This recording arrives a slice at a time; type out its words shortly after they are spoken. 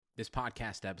This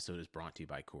podcast episode is brought to you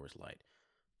by Coors Light.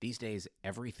 These days,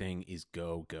 everything is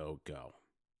go, go, go.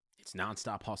 It's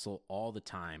nonstop hustle all the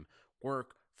time.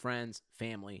 Work, friends,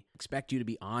 family expect you to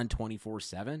be on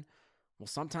 24/7. Well,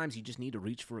 sometimes you just need to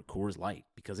reach for a Coors Light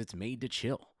because it's made to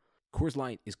chill. Coors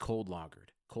Light is cold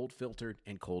lagered, cold filtered,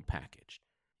 and cold packaged.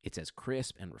 It's as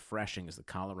crisp and refreshing as the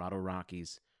Colorado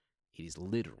Rockies. It is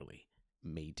literally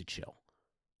made to chill.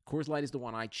 Coors Light is the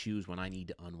one I choose when I need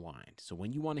to unwind. So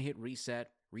when you want to hit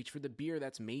reset, reach for the beer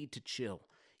that's made to chill.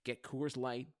 Get Coors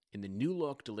Light in the new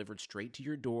look delivered straight to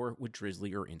your door with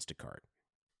Drizzly or Instacart.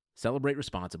 Celebrate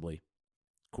responsibly.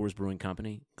 Coors Brewing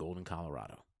Company, Golden,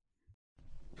 Colorado.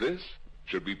 This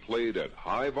should be played at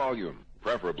high volume,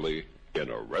 preferably in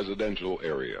a residential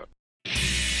area.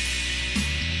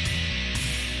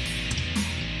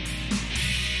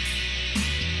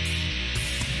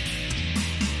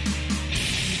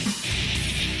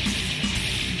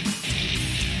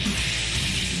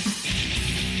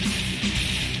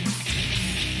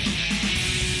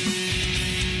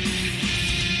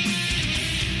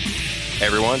 Hey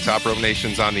everyone, Top Rope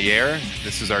Nation's on the air.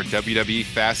 This is our WWE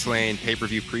Fastlane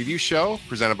pay-per-view preview show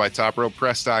presented by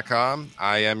TopRopePress.com.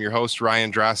 I am your host,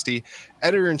 Ryan Drosty,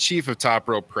 editor-in-chief of Top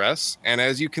Rope Press. And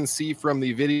as you can see from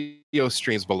the video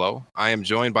streams below, I am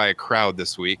joined by a crowd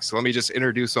this week. So let me just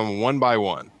introduce them one by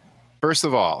one. First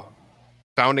of all,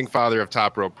 founding father of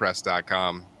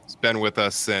TopRopePress.com. He's been with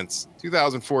us since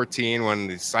 2014 when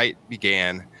the site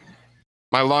began.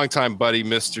 My longtime buddy,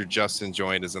 Mr. Justin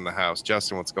Joint, is in the house.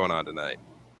 Justin, what's going on tonight?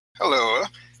 Hello.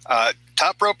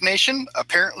 Top Rope Nation,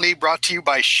 apparently brought to you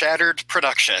by Shattered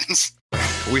Productions.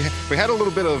 We had a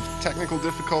little bit of technical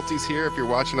difficulties here if you're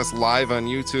watching us live on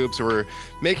YouTube, so we're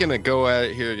making a go at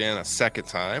it here again a second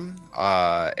time.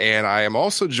 And I am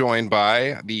also joined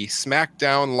by the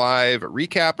SmackDown Live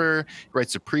recapper. He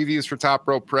writes the previews for Top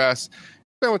Rope Press.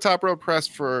 Been with Top Rope Press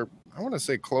for, I want to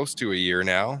say, close to a year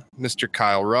now. Mr.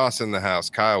 Kyle Ross in the house.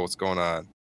 Kyle, what's going on?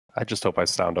 I just hope I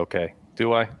sound okay.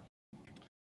 Do I?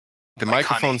 The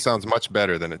microphone sounds much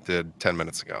better than it did 10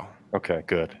 minutes ago. Okay,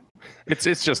 good. It's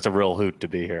just a real hoot to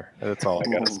be here. That's all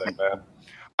I got to say, man.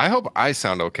 I hope I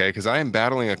sound okay because I am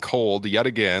battling a cold yet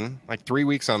again. Like 3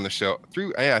 weeks on the show.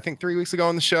 I think 3 weeks ago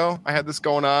on the show, I had this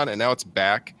going on, and now it's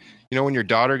back. You know, when your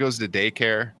daughter goes to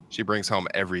daycare, she brings home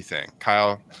everything.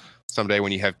 Kyle, someday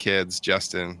when you have kids,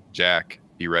 Justin, Jack,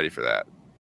 be ready for that.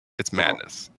 It's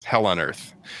madness. It's hell on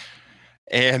earth.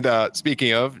 And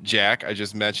speaking of Jack, I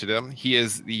just mentioned him. He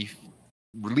is the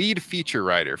lead feature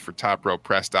writer for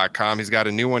TopRopePress.com. He's got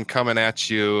a new one coming at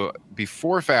you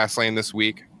before Fastlane this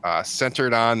week,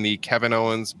 centered on the Kevin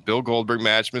Owens, Bill Goldberg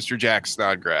match. Mr. Jack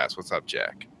Snodgrass. What's up,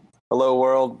 Jack? Hello,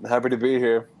 world. Happy to be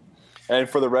here. And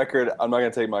for the record, I'm not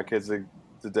going to take my kids to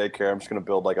daycare. I'm just going to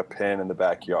build like a pen in the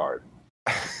backyard.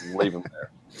 Leave them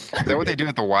there. Is that what they do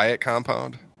at the Wyatt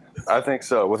compound? I think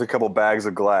so, with a couple bags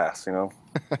of glass, you know.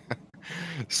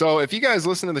 So if you guys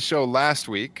listened to the show last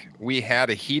week, we had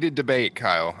a heated debate,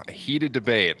 Kyle,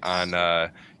 on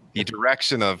the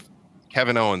direction of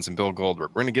Kevin Owens and Bill Goldberg.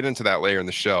 We're going to get into that later in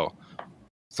the show.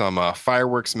 Some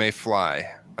fireworks may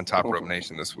fly on Top Rope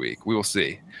Nation this week. We will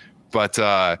see. But,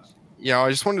 I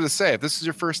just wanted to say, if this is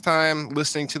your first time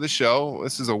listening to the show,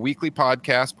 this is a weekly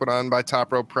podcast put on by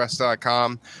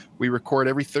TopRopePress.com. We record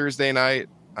every Thursday night.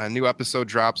 A new episode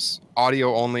drops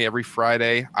audio only every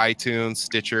Friday, iTunes,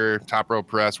 Stitcher, Top Rope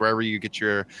Press, wherever you get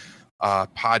your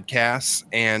podcasts.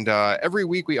 And every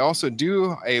week we also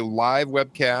do a live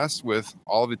webcast with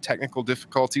all of the technical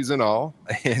difficulties and all.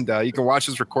 And you can watch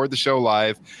us record the show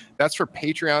live. That's for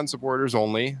Patreon supporters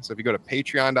only. So if you go to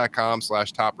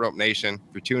patreon.com/TopRopeNation, if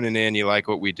you're tuning in, you like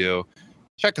what we do,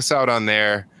 check us out on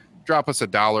there. Drop us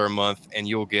 $1 a month and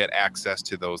you'll get access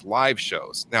to those live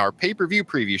shows. Now, our pay-per-view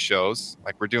preview shows,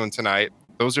 like we're doing tonight,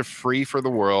 those are free for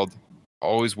the world,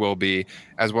 always will be,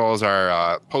 as well as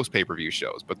our post-pay-per-view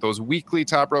shows. But those weekly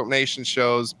Top Rope Nation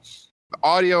shows, the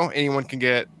audio, anyone can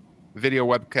get. Video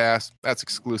webcast, that's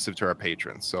exclusive to our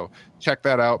patrons. So check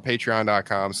that out,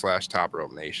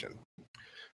 patreon.com/TopRopeNation.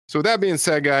 So with that being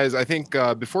said, guys, I think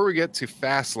before we get to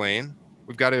Fastlane,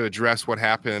 we've got to address what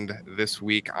happened this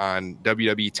week on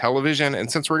WWE television.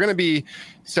 And since we're going to be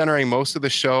centering most of the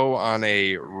show on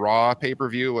a Raw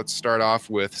pay-per-view, let's start off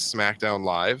with SmackDown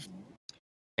Live.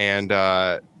 And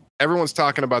everyone's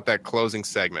talking about that closing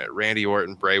segment. Randy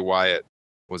Orton, Bray Wyatt.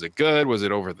 Was it good? Was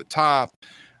it over the top?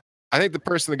 I think the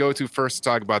person to go to first to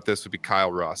talk about this would be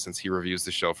Kyle Ross, since he reviews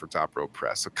the show for Top Rope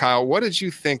Press. So, Kyle, what did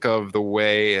you think of the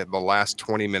way the last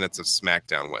 20 minutes of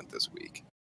SmackDown went this week?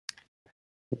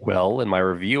 Well, in my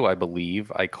review, I believe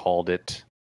I called it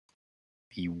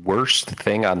the worst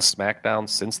thing on SmackDown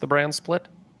since the brand split.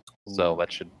 So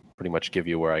that should pretty much give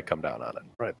you where I come down on it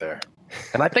right there.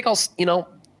 And I think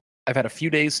I've had a few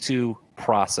days to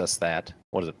process that.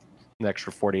 What is it? An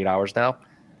extra 48 hours now.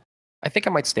 I think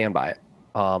I might stand by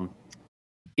it.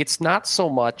 It's not so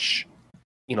much,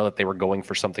 that they were going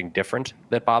for something different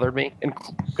that bothered me, and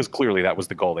because clearly that was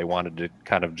the goal. They wanted to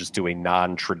kind of just do a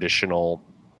non-traditional,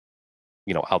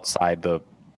 outside the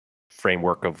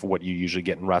framework of what you usually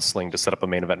get in wrestling to set up a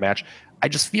main event match. I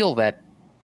just feel that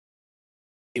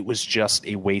it was just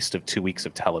a waste of 2 weeks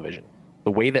of television.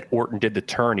 The way that Orton did the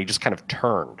turn, he just kind of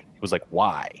turned. It was like,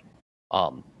 why?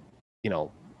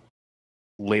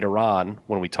 Later on,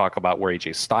 when we talk about where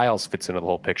AJ Styles fits into the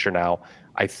whole picture now,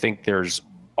 I think there's,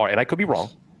 and I could be wrong,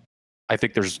 I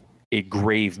think there's a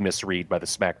grave misread by the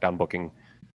SmackDown booking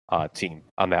team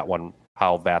on that one,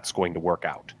 how that's going to work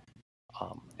out.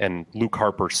 And Luke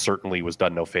Harper certainly was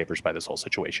done no favors by this whole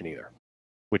situation either,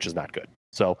 which is not good.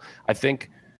 So I think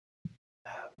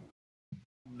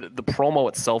the promo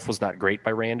itself was not great by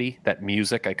Randy. That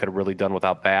music, I could have really done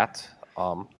without that.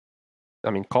 Call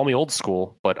me old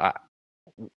school, but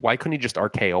why couldn't he just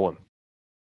RKO him?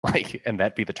 And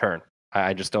that be the turn?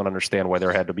 I just don't understand why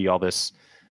there had to be all this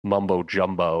mumbo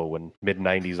jumbo and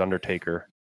mid-90s Undertaker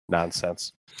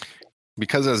nonsense.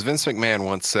 Because as Vince McMahon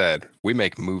once said, we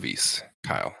make movies,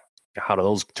 Kyle. How do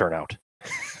those turn out?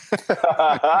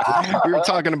 We were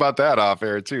talking about that off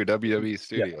air too, WWE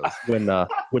Studios. Yeah.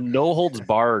 When No Holds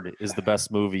Barred is the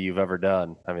best movie you've ever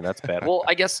done, that's bad. Well,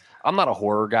 I guess I'm not a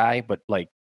horror guy, but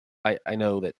I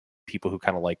know that people who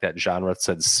kind of like that genre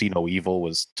said See No Evil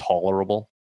was tolerable.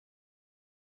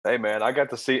 Hey man, I got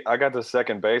the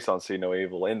second base on See No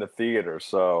Evil in the theater.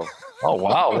 So, oh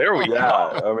wow, there we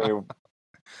go.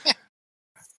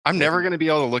 I'm never going to be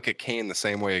able to look at Kane the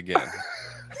same way again.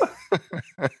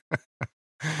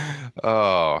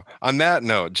 Oh, on that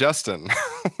note, Justin,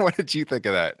 what did you think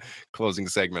of that closing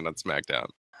segment on SmackDown?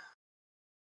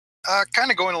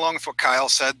 Kind of going along with what Kyle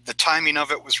said, the timing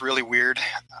of it was really weird.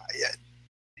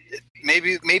 It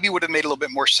maybe would have made a little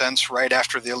bit more sense right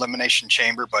after the Elimination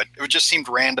Chamber, but it just seemed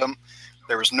random.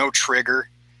 There was no trigger.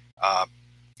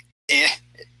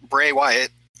 Bray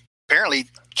Wyatt, apparently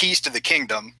keys to the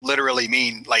kingdom literally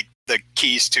mean like the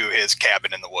keys to his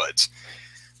cabin in the woods.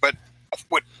 But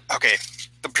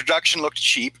the production looked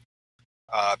cheap.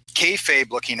 Kayfabe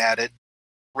looking at it,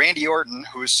 Randy Orton,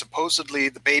 who is supposedly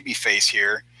the babyface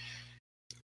here,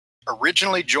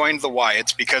 originally joined the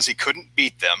Wyatts because he couldn't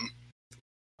beat them.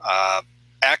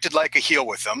 Acted like a heel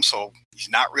with them, so he's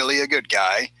not really a good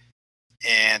guy.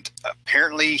 And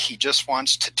apparently he just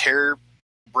wants to tear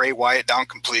Bray Wyatt down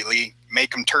completely,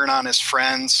 make him turn on his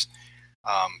friends,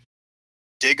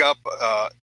 dig up a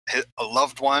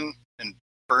loved one and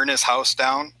burn his house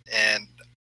down. And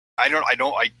I don't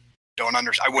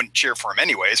understand. I wouldn't cheer for him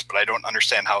anyways, but I don't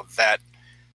understand how that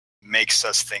makes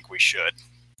us think we should.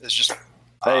 It's just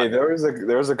hey, there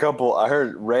was a couple. I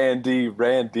heard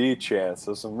Randy chants.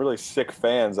 There's some really sick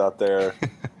fans out there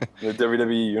in the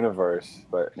WWE universe.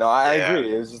 But no, I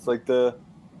agree. It's just like the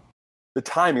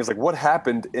timing is like what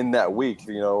happened in that week.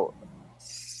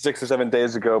 6 or 7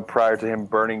 days ago, prior to him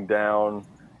burning down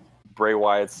Bray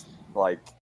Wyatt's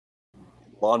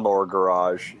lawnmower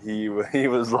garage, he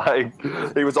was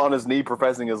on his knee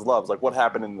professing his love. It's like what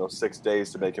happened in those 6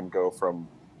 days to make him go from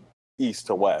east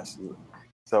to west?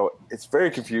 So it's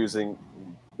very confusing.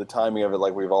 The timing of it,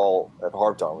 like we've all have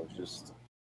harped on, was just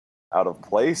out of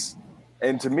place.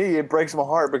 And to me, it breaks my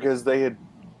heart because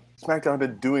SmackDown had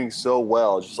been doing so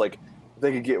well. It's just like if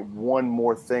they could get one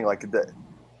more thing, like that,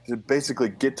 to basically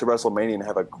get to WrestleMania and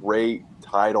have a great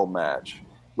title match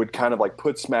would kind of like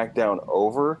put SmackDown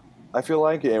over, I feel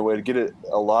like, and would get it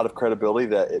a lot of credibility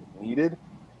that it needed.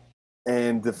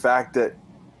 And the fact that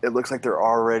it looks like they're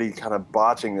already kind of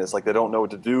botching this, like they don't know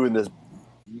what to do in this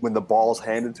when the ball's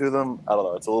handed to them. I don't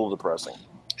know. It's a little depressing.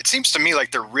 It seems to me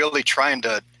like they're really trying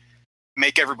to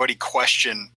make everybody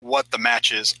question what the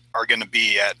matches are going to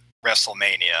be at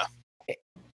WrestleMania.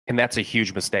 And that's a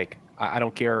huge mistake. I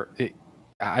don't care.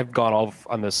 I've gone off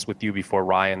on this with you before,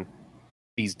 Ryan.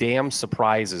 These damn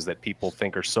surprises that people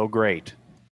think are so great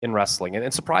in wrestling,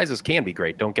 and surprises can be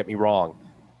great, don't get me wrong,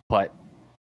 but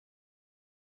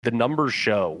the numbers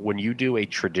show when you do a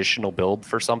traditional build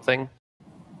for something,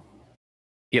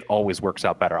 it always works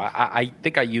out better. I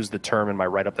think I used the term in my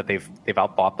write-up that they've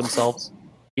outthought themselves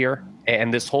here,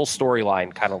 and this whole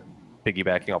storyline, kind of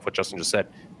piggybacking off what Justin just said,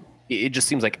 it just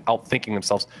seems like outthinking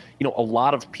themselves. A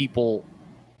lot of people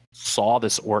saw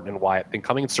this Orton and Wyatt thing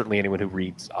coming, and certainly anyone who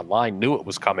reads online knew it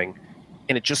was coming,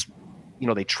 and it just,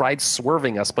 they tried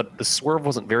swerving us, but the swerve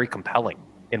wasn't very compelling,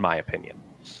 in my opinion,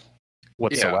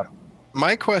 whatsoever.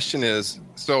 My question is,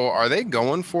 so are they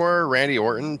going for Randy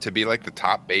Orton to be like the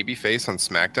top babyface on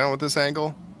SmackDown with this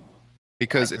angle?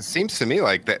 Because it seems to me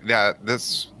like that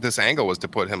this angle was to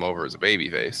put him over as a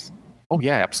babyface. Oh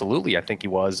yeah, absolutely. I think he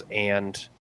was, and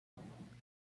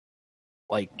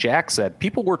like Jack said,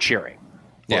 people were cheering.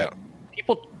 Yeah.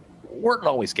 Orton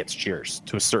always gets cheers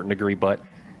to a certain degree, but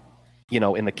in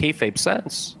the kayfabe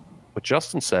sense, what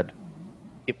Justin said,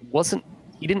 it wasn't.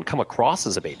 He didn't come across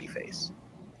as a babyface.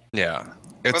 Yeah,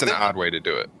 it's an odd way to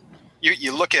do it.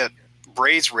 You look at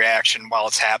Bray's reaction while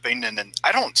it's happening, and then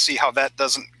I don't see how that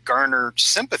doesn't garner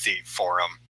sympathy for him.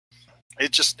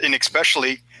 It just, and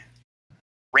especially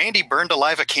Randy burned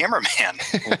alive a cameraman.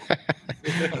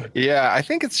 Yeah, I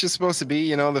think it's just supposed to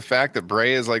be, the fact that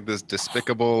Bray is like this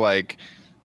despicable, like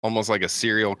almost like a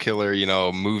serial killer,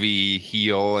 movie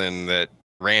heel, and that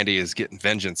Randy is getting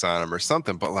vengeance on him or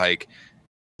something. But like,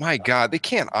 my God, they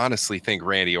can't honestly think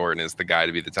Randy Orton is the guy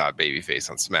to be the top babyface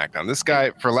on SmackDown. This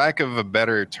guy, for lack of a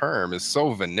better term, is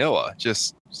so vanilla.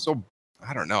 Just so,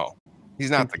 I don't know. He's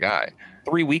not the guy.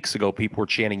 3 weeks ago, people were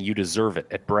chanting, "You deserve it"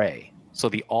 at Bray. So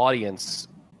the audience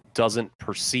doesn't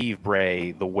perceive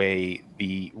Bray the way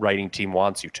the writing team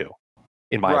wants you to,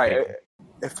 in my opinion.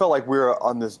 It felt like we were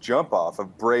on this jump off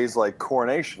of Bray's like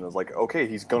coronation. It was like, okay,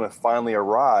 he's going to finally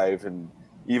arrive. And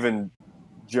even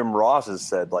Jim Ross has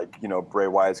said, like, Bray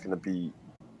Wyatt's going to be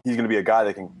a guy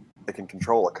that can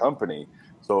control a company.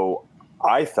 So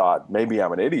I thought, maybe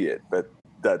I'm an idiot, but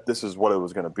that this is what it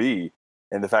was going to be.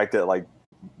 And the fact that like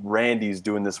Randy's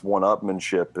doing this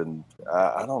one-upmanship, and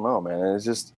I don't know, man.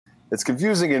 It's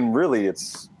confusing, and really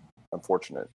it's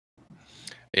unfortunate.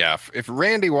 Yeah, if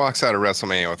Randy walks out of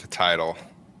WrestleMania with the title,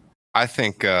 I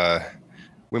think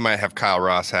we might have Kyle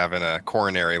Ross having a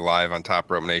coronary live on Top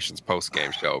Rope Nation's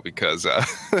post-game show, because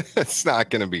it's not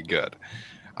going to be good.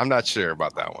 I'm not sure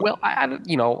about that one. Well, I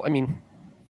mean,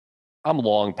 I'm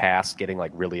long past getting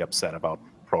like really upset about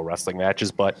pro wrestling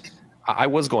matches, but I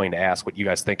was going to ask what you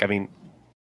guys think. I mean,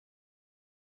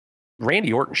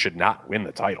 Randy Orton should not win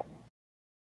the title.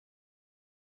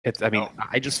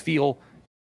 I just feel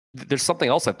there's something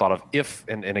else I thought of.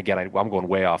 And again, I'm going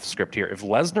way off script here. If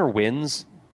Lesnar wins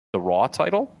the Raw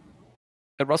title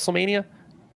at WrestleMania,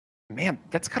 man,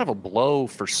 that's kind of a blow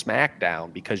for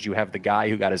SmackDown, because you have the guy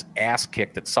who got his ass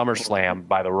kicked at SummerSlam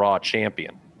by the Raw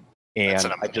champion. And That's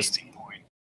an amazing point.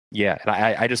 Yeah, and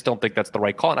I just don't think that's the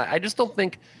right call. And I just don't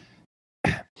think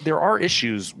there are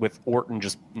issues with Orton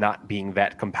just not being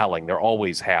that compelling. There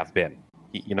always have been.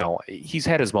 He's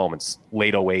had his moments.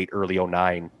 Late 08, early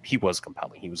 09, he was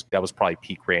compelling. That was probably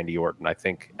peak Randy Orton. I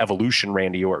think evolution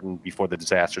Randy Orton before the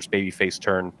disastrous babyface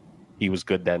turn, he was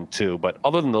good then too. But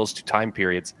other than those two time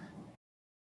periods,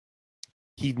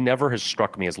 he never has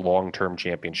struck me as long-term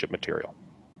championship material.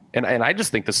 And I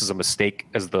just think this is a mistake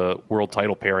as the world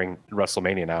title pairing in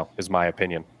WrestleMania now, is my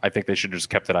opinion. I think they should have just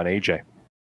kept it on AJ.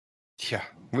 Yeah,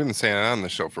 we've been saying that on the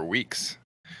show for weeks.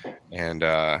 And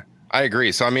I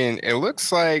agree. So, I mean, it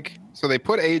looks like, so they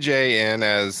put AJ in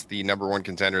as the number one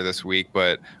contender this week,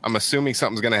 but I'm assuming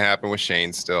something's going to happen with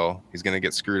Shane still. He's going to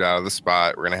get screwed out of the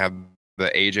spot. We're going to have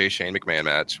the AJ Shane McMahon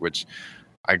match, which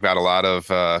I got a lot of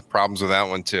problems with that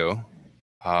one too.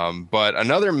 But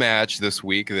another match this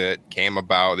week that came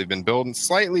about, they've been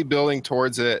slightly building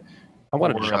towards it. I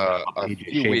wanted to jump in a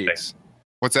few weeks.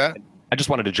 What's that? I just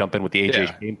wanted to jump in with the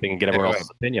AJ Shane thing and get everyone else's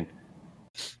opinion.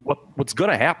 What's going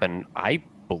to happen, I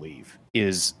believe,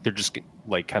 is they're just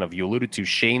like kind of, you alluded to,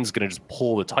 Shane's going to just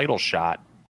pull the title shot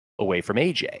away from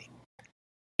AJ,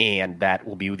 and that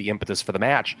will be the impetus for the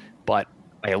match. But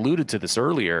I alluded to this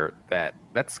earlier,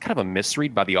 that's kind of a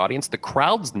misread by the audience. The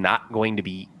crowd's not going to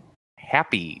be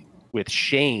happy with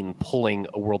Shane pulling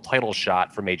a world title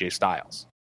shot from AJ Styles.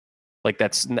 Like,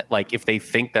 that's like, if they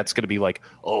think that's going to be like,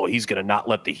 oh, he's going to not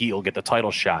let the heel get the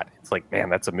title shot, it's like, man,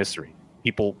 that's a mystery.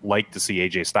 People like to see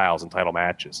AJ Styles in title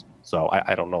matches. So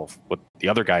I don't know what the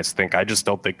other guys think. I just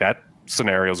don't think that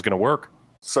scenario is going to work.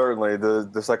 Certainly,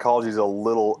 the psychology is a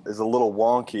little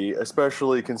wonky,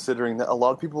 especially considering that a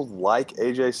lot of people like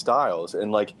AJ Styles,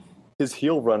 and like his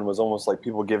heel run was almost like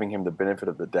people giving him the benefit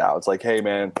of the doubt. It's like, hey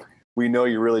man, we know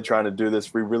you're really trying to do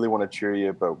this. We really want to cheer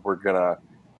you, but we're gonna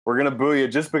boo you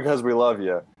just because we love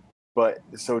you. But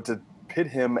so to pit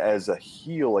him as a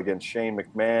heel against Shane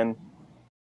McMahon,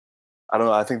 I don't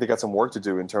know. I think they got some work to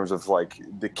do in terms of like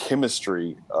the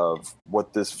chemistry of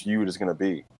what this feud is going to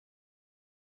be.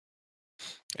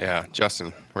 Yeah,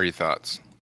 Justin, what are your thoughts?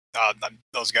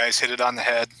 Those guys hit it on the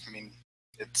head. I mean,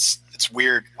 it's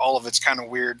weird. All of it's kind of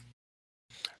weird.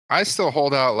 I still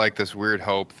hold out like this weird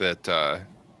hope that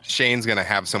Shane's going to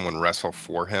have someone wrestle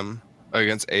for him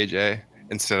against AJ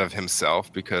instead of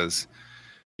himself, because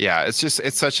Yeah,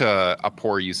 it's such a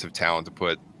poor use of talent to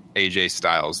put AJ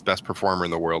Styles, best performer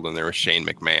in the world, and there was Shane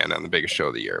McMahon on the biggest show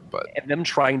of the year. But And them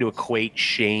trying to equate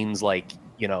Shane's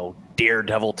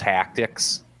daredevil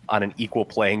tactics on an equal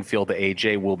playing field to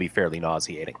AJ will be fairly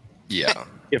nauseating yeah,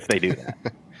 if they do that.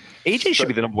 AJ should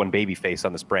be the number one babyface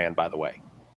on this brand, by the way.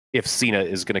 If Cena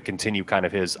is going to continue kind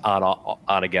of his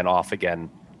on again, off again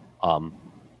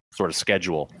sort of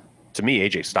schedule, to me,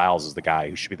 AJ Styles is the guy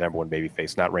who should be the number one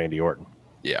babyface, not Randy Orton.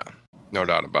 yeah, no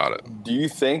doubt about it. Do you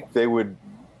think they would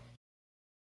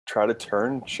try to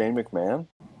turn Shane McMahon?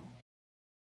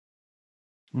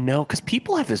 No, because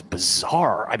people have this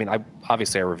bizarre. I mean, I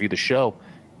reviewed the show.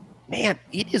 Man,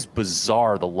 it is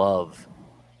bizarre the love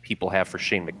people have for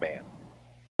Shane McMahon.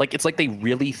 Like, it's like they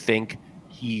really think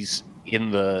he's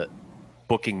in the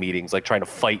booking meetings, like trying to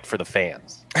fight for the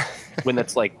fans, when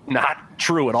that's like not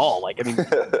true at all. Like, I mean,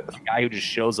 a guy who just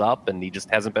shows up and he just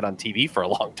hasn't been on TV for a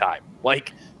long time.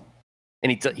 Like,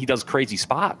 and he does crazy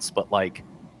spots, but like,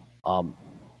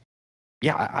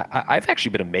 yeah, I've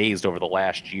actually been amazed over the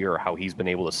last year how he's been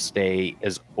able to stay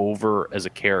as over as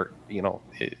a character. You know,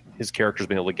 his character's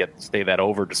been able to stay that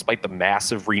over despite the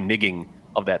massive reneging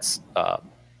of that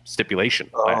stipulation.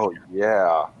 Oh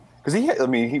yeah, because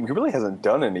he really hasn't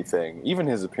done anything. Even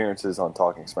his appearances on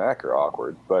Talking Smack are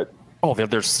awkward. But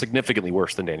they're significantly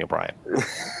worse than Daniel Bryan.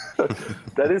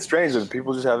 that is strange that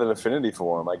people just have an affinity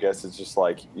for him. I guess it's just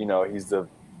like, he's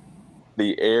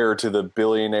the heir to the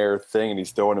billionaire thing, and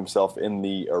he's throwing himself in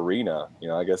the arena.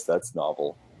 I guess that's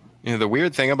novel. The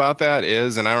weird thing about that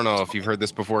is, and I don't know if you've heard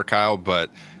this before, Kyle,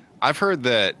 but I've heard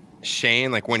that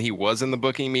Shane, like when he was in the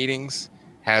booking meetings,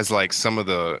 has like some of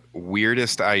the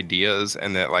weirdest ideas,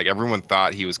 and that like everyone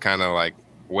thought he was kind of like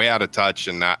way out of touch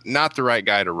and not the right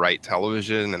guy to write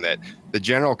television, and that the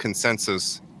general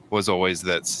consensus was always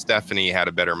that Stephanie had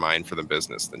a better mind for the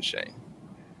business than Shane.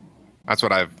 That's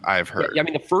what I've heard. Yeah, I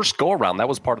mean, the first go around, that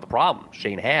was part of the problem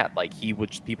Shane had. Like,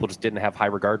 people just didn't have high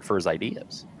regard for his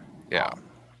ideas. Yeah.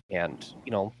 And,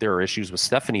 there are issues with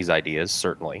Stephanie's ideas,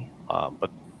 certainly.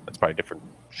 But that's probably a different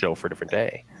show for a different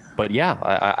day. But yeah,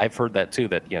 I've heard that too,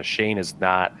 that, Shane is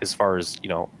not, as far as,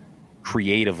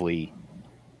 creatively,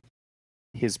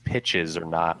 his pitches are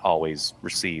not always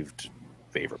received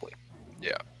favorably.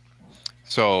 Yeah.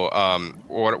 So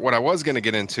what I was going to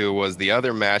get into was the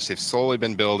other match. They've slowly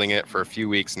been building it for a few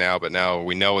weeks now, but now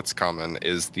we know it's coming,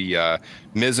 is the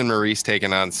Miz and Maurice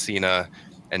taking on Cena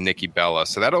and Nikki Bella.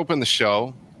 So that opened the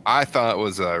show. I thought it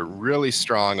was a really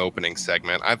strong opening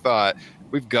segment. I thought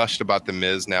we've gushed about the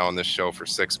Miz now on this show for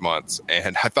 6 months,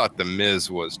 and I thought the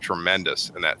Miz was tremendous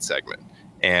in that segment.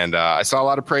 And I saw a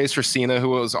lot of praise for Cena, who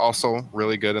was also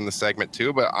really good in the segment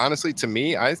too. But honestly, to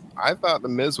me, I thought the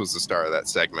Miz was the star of that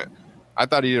segment. I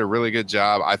thought he did a really good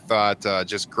job. I thought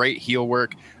just great heel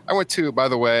work. I went to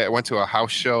a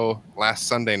house show last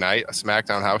Sunday night, a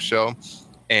SmackDown house show,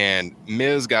 and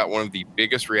Miz got one of the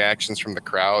biggest reactions from the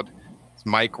crowd. His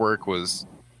mic work was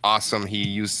awesome. He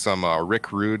used some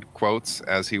Rick Rude quotes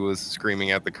as he was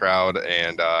screaming at the crowd.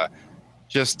 And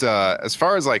just as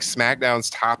far as like SmackDown's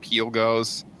top heel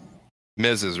goes,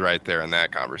 Miz is right there in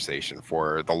that conversation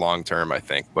for the long term, I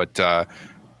think. But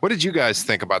what did you guys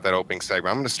think about that opening segment?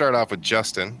 I'm going to start off with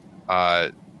Justin.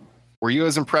 Were you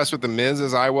as impressed with the Miz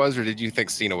as I was, or did you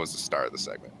think Cena was the star of the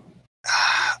segment?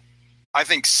 I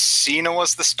think Cena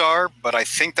was the star, but I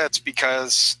think that's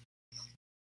because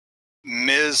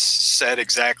Miz said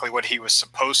exactly what he was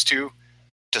supposed to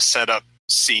set up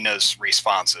Cena's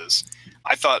responses.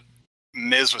 I thought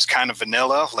Miz was kind of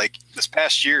vanilla. Like, this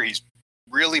past year, he's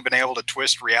really been able to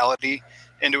twist reality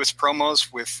into his promos.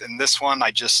 In this one,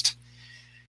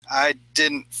 I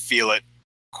didn't feel it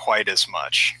quite as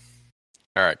much.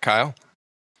 All right, Kyle?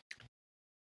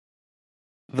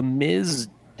 The Miz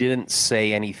didn't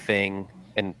say anything,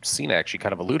 and Cena actually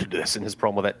kind of alluded to this in his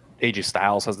promo, that AJ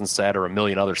Styles hasn't said, or a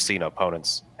million other Cena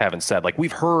opponents haven't said. Like,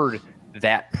 we've heard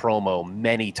that promo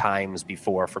many times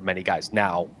before from many guys.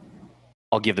 Now,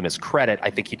 I'll give them his credit. I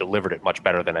think he delivered it much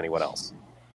better than anyone else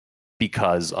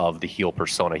because of the heel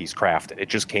persona he's crafted. It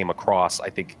just came across, I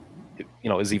think,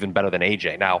 is even better than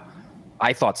AJ. Now,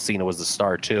 I thought Cena was the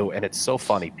star too, and it's so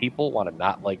funny. People want to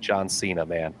not like John Cena,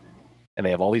 man, and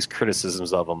they have all these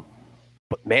criticisms of him,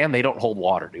 but man, they don't hold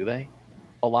water, do they?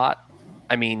 A lot.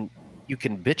 I mean, you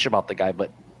can bitch about the guy,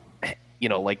 but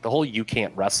like the whole "you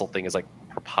can't wrestle" thing is like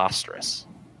preposterous.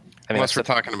 I mean, unless we're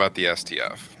talking about the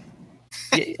STF.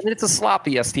 Yeah, it's a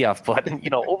sloppy STF, but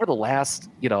over the last,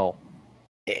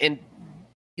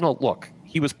 look,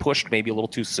 he was pushed maybe a little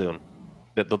too soon.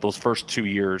 Those first 2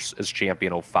 years as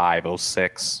champion, 05,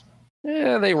 06,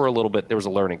 they were a little bit, there was a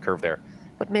learning curve there.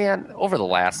 But man, over the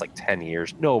last like 10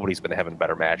 years, nobody's been having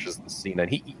better matches than Cena.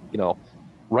 And he,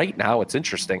 right now it's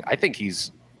interesting. I think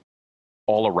he's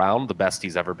all around the best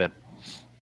he's ever been,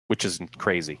 which is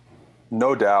crazy.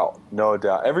 No doubt.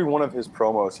 Every one of his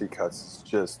promos he cuts is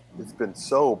just, it's been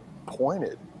so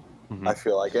pointed, I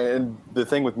feel like. And the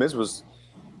thing with Miz was,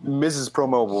 Miz's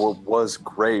promo was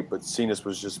great, but Cena's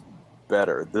was just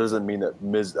better. That doesn't mean that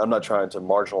Miz, I'm not trying to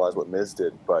marginalize what Miz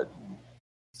did, but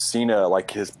Cena,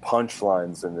 like his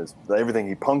punchlines and everything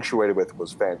he punctuated with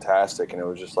was fantastic. And it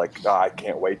was just like, I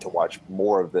can't wait to watch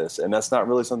more of this. And that's not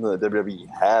really something that WWE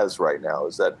has right now,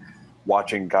 is that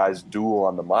watching guys duel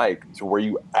on the mic to where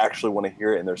you actually want to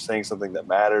hear it and they're saying something that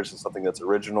matters and something that's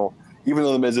original, even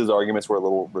though the Miz's arguments were a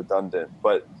little redundant.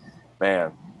 But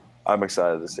man, I'm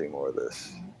excited to see more of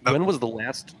this. When was the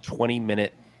last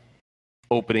 20-minute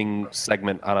opening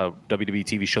segment on a WWE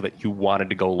TV show that you wanted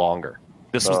to go longer?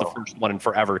 This was the first one in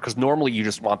forever, because normally you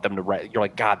just want them to you're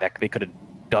like, God, they could have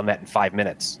done that in 5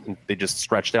 minutes, and they just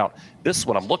stretched out. This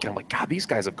one, I'm like, God, these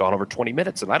guys have gone over 20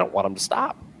 minutes, and I don't want them to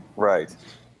stop. Right.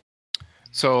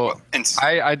 So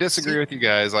I disagree with you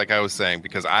guys, like I was saying,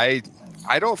 because I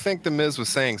don't think The Miz was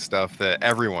saying stuff that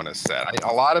everyone has said.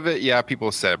 A lot of it, yeah, people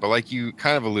have said, but like you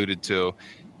kind of alluded to,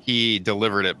 he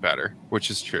delivered it better,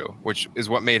 which is true, which is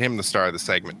what made him the star of the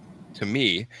segment to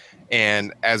me.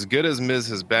 And as good as Miz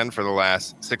has been for the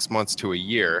last 6 months to a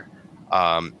year,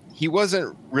 he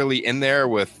wasn't really in there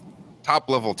with top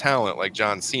level talent like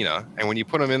John Cena. And when you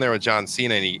put him in there with John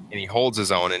Cena and he holds his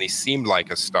own and he seemed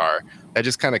like a star, that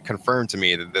just kind of confirmed to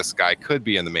me that this guy could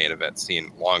be in the main event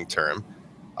scene long term.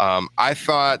 I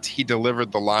thought he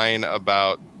delivered the line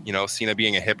about, Cena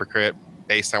being a hypocrite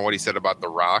based on what he said about The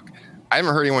Rock. I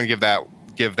haven't heard anyone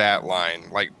give that line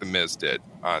like The Miz did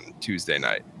on Tuesday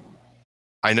night.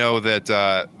 I know that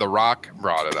The Rock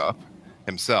brought it up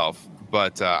himself,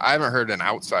 but I haven't heard an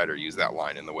outsider use that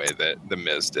line in the way that The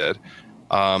Miz did.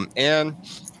 And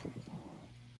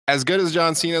as good as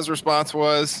John Cena's response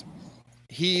was,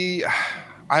 I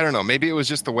don't know, maybe it was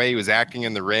just the way he was acting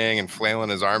in the ring and flailing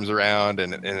his arms around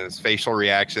and his facial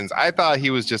reactions. I thought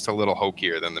he was just a little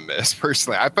hokier than The Miz,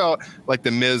 personally. I felt like The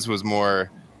Miz was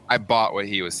more, I bought what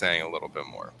he was saying a little bit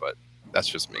more, but that's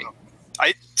just me.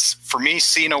 For me,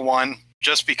 Cena won.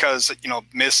 Just because,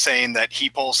 Miz saying that he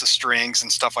pulls the strings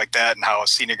and stuff like that, and how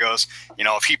Cena goes,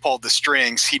 if he pulled the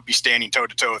strings, he'd be standing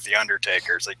toe-to-toe with The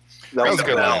Undertaker. It's like, that was a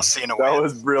good line. Cena that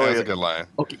was brilliant. That was a good line.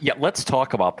 Okay, yeah, let's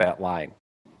talk about that line,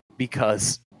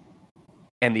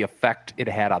 and the effect it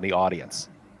had on the audience.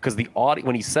 Because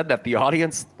when he said that, the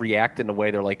audience reacted in a way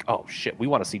they're like, oh, shit, we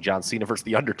want to see John Cena versus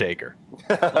The Undertaker.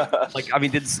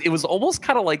 It was almost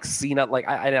kind of like Cena, like,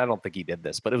 I don't think he did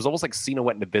this, but it was almost like Cena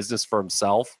went into business for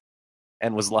himself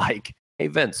and was like, hey,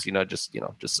 Vince,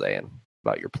 just saying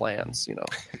about your plans,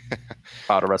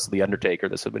 about to wrestle The Undertaker.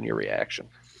 This would have been your reaction.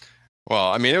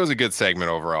 Well, it was a good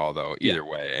segment overall, though, either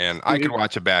way. And I could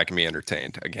watch it back and be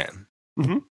entertained again.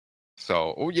 Mm-hmm.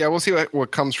 So, yeah, we'll see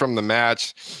what comes from the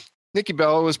match. Nikki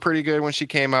Bella was pretty good when she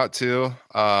came out, too.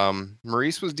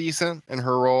 Maurice was decent in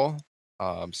her role.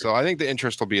 So I think the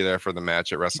interest will be there for the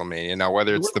match at WrestleMania. Now,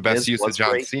 whether it's the best use of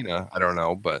John Cena, I don't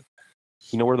know, but...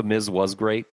 You know where The Miz was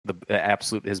great? The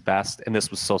absolute his best, and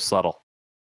this was so subtle.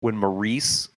 When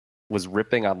Maurice was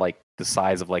ripping on like the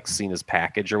size of like Cena's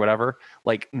package or whatever,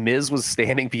 like Miz was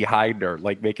standing behind her,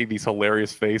 like making these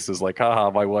hilarious faces, like,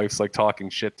 haha, my wife's like talking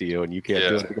shit to you and you can't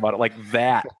do anything about it. Like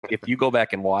that. If you go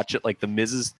back and watch it, like the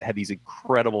Miz's had these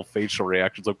incredible facial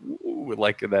reactions, like, ooh,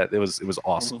 like that. It was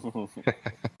awesome.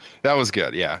 That was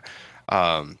good, yeah.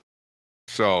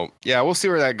 So yeah, we'll see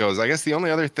where that goes. I guess the only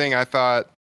other thing I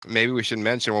thought maybe we should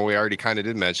mention, what we already kind of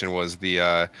did mention, was the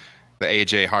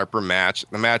AJ Harper match.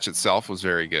 The match itself was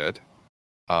very good.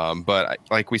 But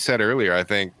like we said earlier, I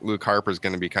think Luke Harper is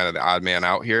going to be kind of the odd man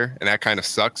out here. And that kind of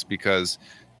sucks because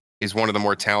he's one of the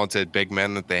more talented big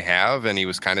men that they have. And he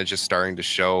was kind of just starting to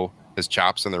show his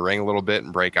chops in the ring a little bit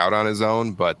and break out on his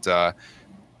own. But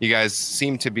you guys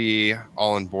seem to be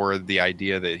all on board the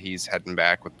idea that he's heading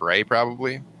back with Bray,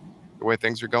 probably, the way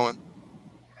things are going.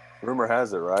 Rumor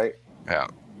has it, right? Yeah.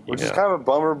 Which is kind of a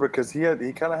bummer because he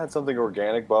kind of had something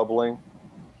organic bubbling.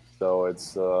 So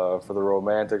it's for the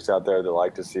romantics out there that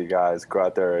like to see guys go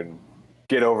out there and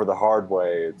get over the hard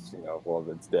way. It's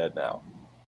it's dead now.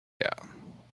 Yeah.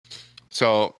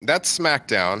 So that's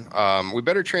SmackDown. We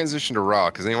better transition to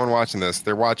Raw because anyone watching this,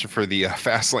 they're watching for the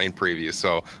Fastlane preview.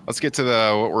 So let's get to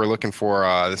what we're looking for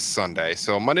this Sunday.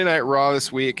 So Monday Night Raw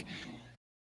this week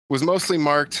was mostly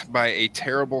marked by a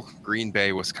terrible Green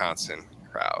Bay, Wisconsin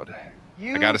crowd.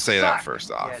 I got to say that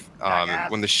first off.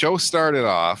 When the show started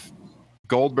off,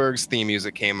 Goldberg's theme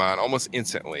music came on almost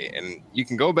instantly. And you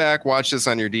can go back, watch this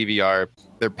on your DVR.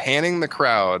 They're panning the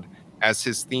crowd as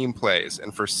his theme plays.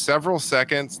 And for several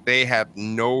seconds, they have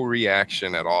no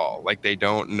reaction at all. Like they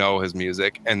don't know his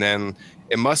music. And then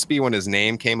it must be when his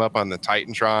name came up on the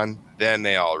Titantron, then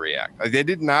they all react. Like, they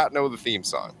did not know the theme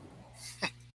song.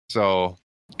 So,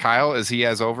 Kyle, is he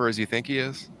as over as you think he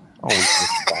is? Oh, he was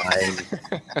fine.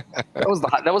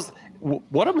 that was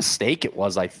what a mistake it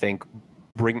was, I think,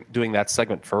 doing that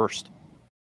segment first.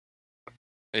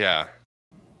 Yeah.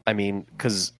 I mean,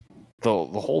 because the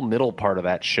whole middle part of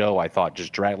that show, I thought,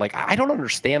 just dragged. Like, I don't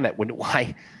understand that.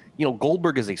 Why,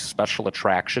 Goldberg is a special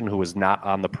attraction who is not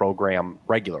on the program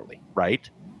regularly, right?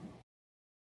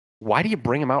 Why do you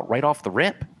bring him out right off the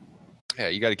rip? Yeah,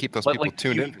 you got to keep those people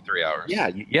tuned in for 3 hours. Yeah,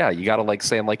 you got to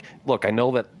say, I'm like, look, I know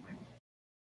that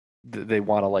they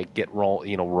want to get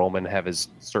Roman have his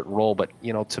certain role, but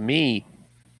to me,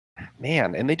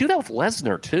 man, and they do that with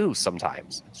Lesnar too.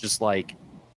 Sometimes it's just like,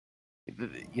 do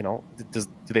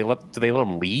they let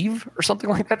him leave or something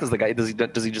like that?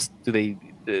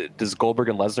 Does Goldberg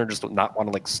and Lesnar just not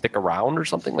want to stick around or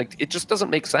something? Like, it just doesn't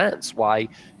make sense why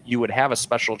you would have a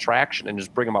special attraction and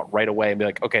just bring him out right away and be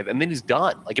like, okay, and then he's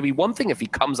done. Like, it'd be one thing if he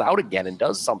comes out again and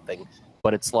does something,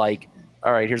 but it's like,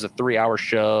 all right, here's a 3-hour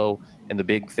show, and the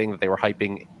big thing that they were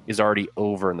hyping is already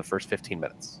over in the first 15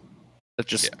 minutes. That's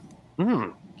just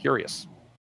curious.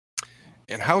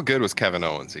 And how good was Kevin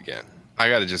Owens again? I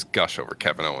got to just gush over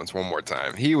Kevin Owens one more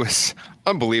time. He was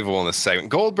unbelievable in this segment.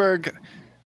 Goldberg,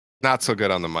 not so good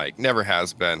on the mic. Never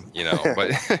has been,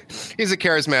 but he's a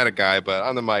charismatic guy, but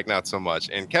on the mic, not so much.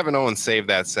 And Kevin Owens saved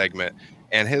that segment.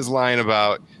 And his line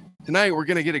about, tonight we're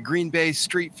going to get a Green Bay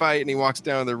street fight, and he walks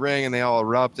down the ring and they all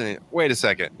erupt. And wait a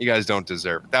second, you guys don't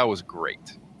deserve it. That was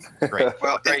great. Great.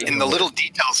 Well, in the little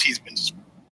details he's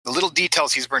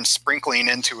been sprinkling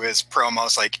into his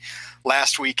promos, like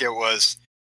last week it was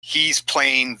he's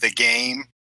playing the game.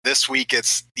 This week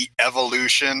it's the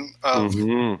evolution of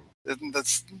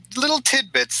that's little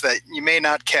tidbits that you may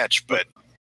not catch, but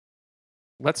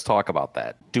let's talk about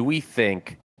that. Do we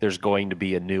think there's going to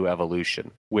be a new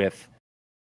evolution with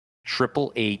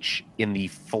Triple H in the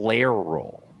Flair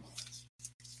role?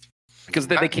 Because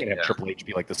they can't have Triple H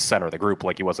be the center of the group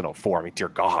like he was in 04. I mean, dear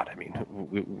God. I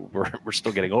mean, we're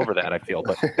still getting over that, I feel.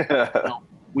 But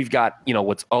we've got,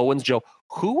 what's Owens, Joe.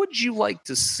 Who would you like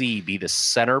to see be the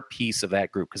centerpiece of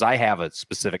that group? Because I've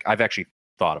actually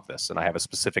thought of this, and I have a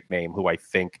specific name who I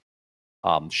think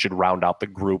should round out the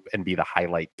group and be the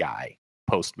highlight guy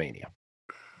post-Mania.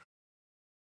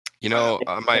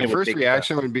 My first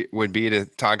reaction would be to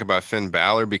talk about Finn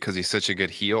Balor because he's such a good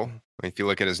heel. If you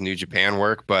look at his New Japan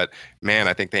work, but man,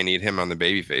 I think they need him on the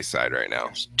babyface side right now.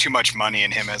 There's too much money in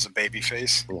him as a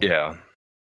babyface. Yeah.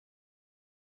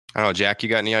 I don't know, Jack, you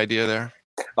got any idea there?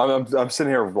 I'm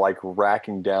sitting here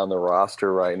racking down the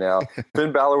roster right now.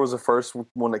 Finn Balor was the first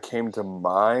one that came to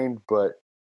mind, but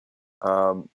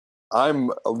I'm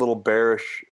a little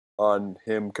bearish on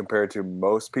him compared to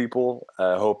most people.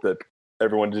 I hope that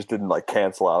everyone just didn't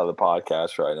cancel out of the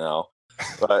podcast right now.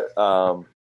 But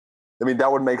I mean,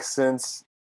 that would make sense.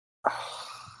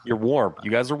 You're warm. You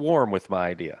guys are warm with my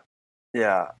idea.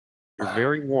 Yeah. You're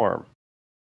very warm.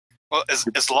 Well,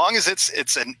 as long as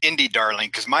it's an indie darling,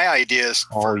 because my idea is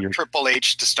for Triple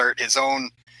H to start his own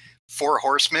 4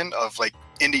 horsemen of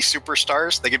indie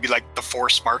superstars. They could be the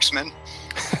Force Marksmen.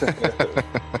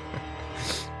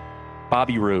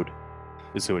 Bobby Roode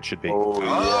is who it should be. Oh,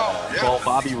 yeah. Call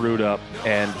Bobby Roode up,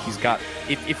 and he's got.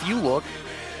 If you look,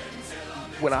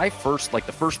 when I first the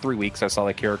first 3 weeks I saw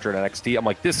that character in NXT, I'm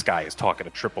like, this guy is talking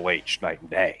to Triple H night and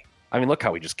day. I mean, look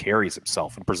how he just carries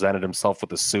himself and presented himself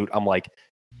with a suit. I'm like,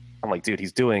 dude,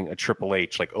 he's doing a Triple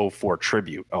H 04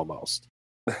 tribute almost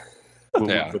with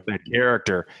that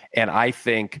character. And I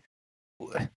think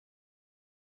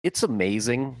it's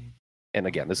amazing. And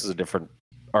again, this is a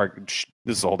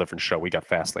whole different show. We got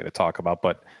Fastlane to talk about,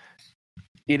 but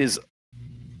it is.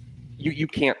 You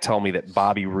can't tell me that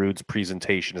Bobby Roode's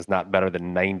presentation is not better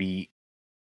than 90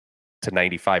 to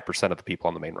 95% of the people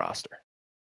on the main roster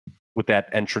with that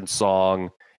entrance song.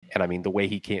 And I mean, the way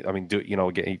he came, I mean,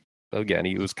 again,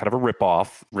 he was kind of a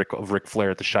ripoff of Ric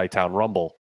Flair at the Chi-Town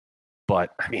Rumble,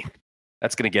 but I mean,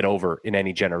 that's going to get over in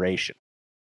any generation.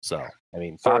 So, I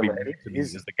mean, Bobby Roode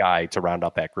is the guy to round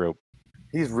out that group.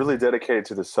 He's really dedicated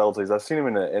to the Celtics. I've seen him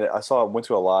went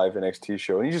to a live NXT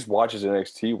show, and he just watches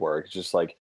NXT work. It's just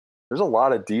there's a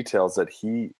lot of details that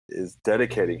he is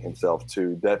dedicating himself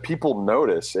to that people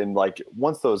notice. And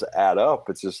once those add up,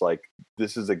 it's just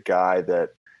this is a guy that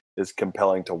is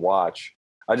compelling to watch.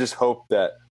 I just hope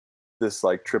that this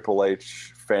Triple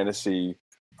H fantasy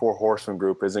Four Horsemen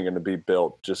group isn't going to be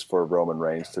built just for Roman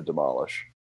Reigns to demolish.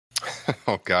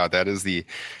 Oh God, that is the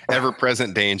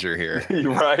ever-present danger here.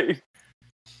 Right?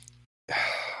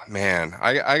 Man,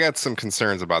 I got some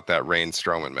concerns about that Reigns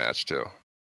Strowman match too.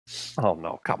 Oh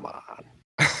no, come on.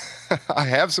 I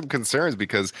have some concerns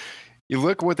because you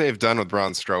look what they've done with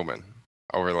Braun Strowman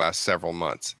over the last several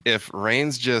months. If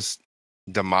Reigns just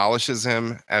demolishes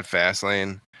him at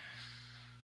Fastlane,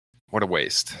 what a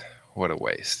waste. What a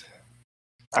waste.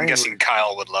 I'm guessing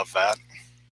Kyle would love that.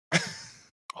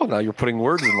 Oh, now you're putting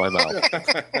words in my mouth.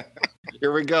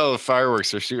 Here we go. The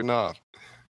fireworks are shooting off.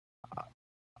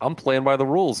 I'm playing by the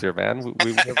rules here, man.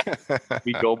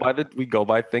 We go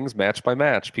by things match by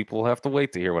match. People will have to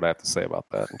wait to hear what I have to say about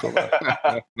that. Until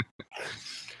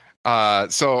then.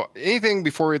 So anything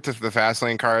before we get to the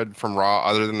Fastlane card from Raw,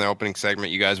 other than the opening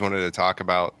segment, you guys wanted to talk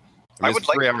about? I mean, it's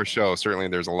a 3-hour show. Certainly,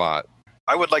 there's a lot.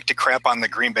 I would like to crap on the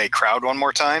Green Bay crowd one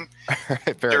more time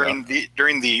during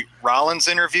the Rollins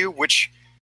interview, which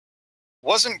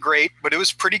wasn't great, but it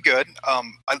was pretty good.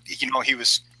 He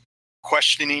was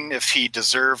questioning if he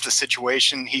deserved the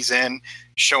situation he's in,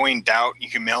 showing doubt and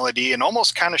humility, and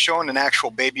almost kind of showing an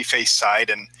actual babyface side.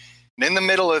 And in the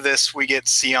middle of this, we get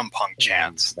CM Punk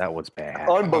chants. That was bad.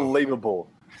 Unbelievable.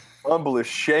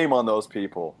 Shame on those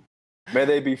people. May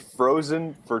they be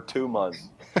frozen for 2 months.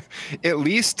 At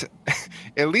least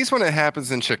when it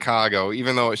happens in Chicago,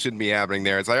 even though it shouldn't be happening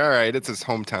there, it's like, all right, it's his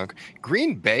hometown.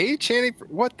 Green Bay chanting,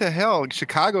 what the hell?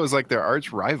 Chicago is like their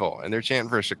arch rival, and they're chanting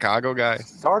for a Chicago guy.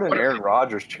 Start an Aaron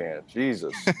Rodgers chant.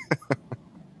 Jesus.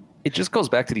 It just goes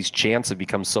back to these chants that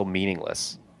become so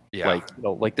meaningless. Yeah.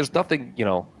 Like there's nothing,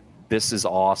 this is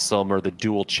awesome, or the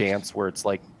dual chants where it's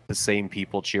like the same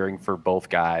people cheering for both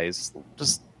guys.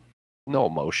 Just no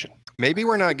emotion. Maybe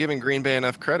we're not giving Green Bay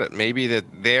enough credit. Maybe that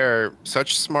they're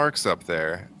such smarks up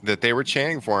there that they were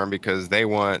chanting for him because they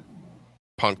want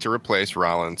Punk to replace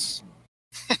Rollins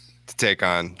to take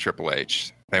on Triple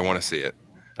H. They want to see it.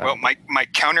 Well, my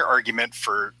counter argument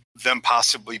for them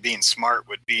possibly being smart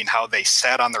would be in how they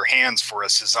sat on their hands for a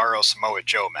Cesaro Samoa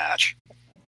Joe match.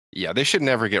 Yeah, they should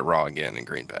never get Raw again in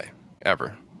Green Bay,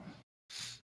 ever.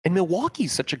 And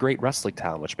Milwaukee's such a great wrestling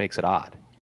town, which makes it odd.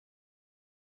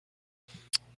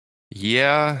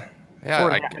 Yeah.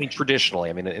 I mean, traditionally,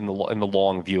 in the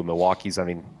long view, Milwaukee's. I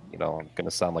mean, I'm going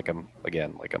to sound like I'm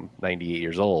 98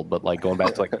 years old, but like going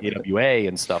back to like AWA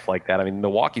and stuff like that. I mean,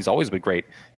 Milwaukee's always been great.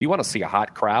 If you want to see a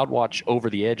hot crowd, watch Over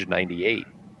the Edge '98.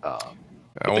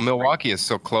 Milwaukee is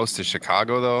so close to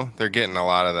Chicago, though. They're getting a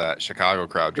lot of that Chicago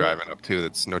crowd driving up too.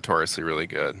 That's notoriously really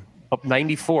good. Up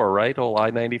 94, right? Old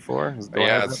I-94.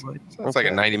 Yeah, it's like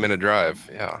a 90-minute drive.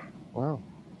 Yeah. Wow.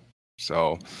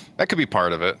 So that could be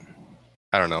part of it.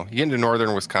 I don't know. You get into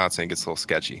northern Wisconsin, it gets a little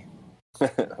sketchy.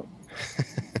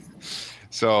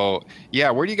 So,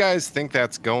 yeah, where do you guys think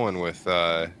that's going with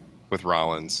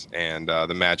Rollins and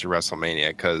the match at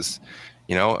WrestleMania? Because,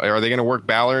 are they going to work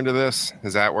Balor into this?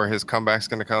 Is that where his comeback's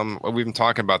going to come? Well, we've been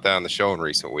talking about that on the show in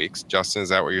recent weeks. Justin, is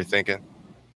that what you're thinking?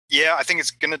 Yeah, I think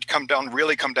it's going to come down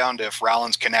to if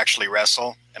Rollins can actually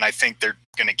wrestle, and I think they're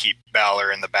going to keep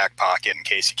Balor in the back pocket in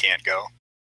case he can't go.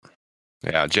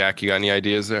 Yeah, Jack, you got any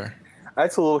ideas there?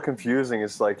 That's a little confusing.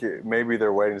 It's like maybe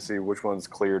they're waiting to see which one's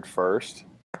cleared first.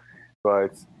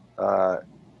 But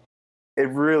it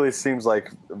really seems like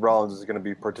Rollins is going to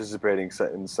be participating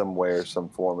in some way or some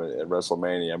form at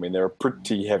WrestleMania. I mean, they're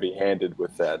pretty heavy-handed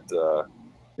with that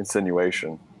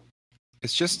insinuation.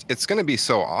 It's going to be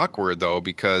so awkward, though,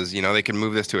 because, they can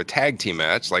move this to a tag team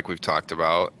match like we've talked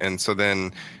about. And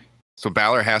so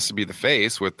Balor has to be the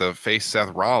face with the face Seth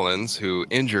Rollins, who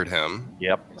injured him.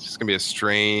 Yep. It's just going to be a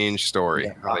strange story.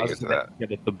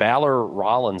 Yeah, the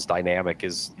Balor-Rollins dynamic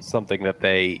is something that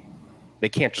they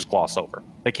can't just gloss over.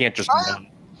 They can't just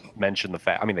mention the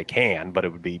fact. I mean, they can, but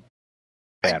it would be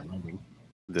bad writing.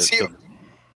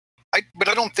 But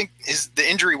I don't think the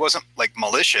injury wasn't like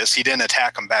malicious. He didn't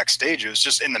attack him backstage. It was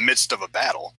just in the midst of a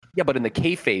battle. Yeah, but in the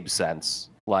kayfabe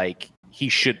sense, like he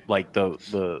should, like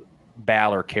the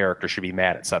Balor character should be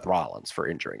mad at Seth Rollins for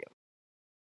injuring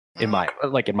him. In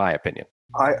my opinion.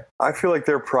 I feel like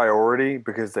their priority,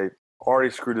 because they already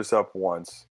screwed us up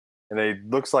once, and it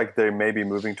looks like they may be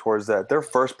moving towards that. Their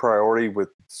first priority with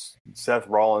Seth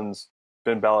Rollins,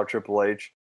 Finn Balor, Triple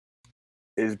H,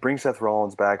 is bring Seth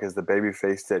Rollins back as the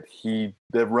babyface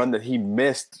the run that he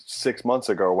missed 6 months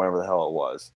ago, or whenever the hell it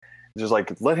was. Just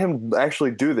like, let him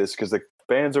actually do this, because the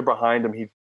fans are behind him. He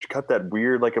cut that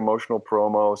weird, like, emotional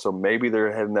promo, so maybe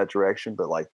they're heading that direction, but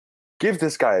like, give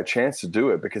this guy a chance to do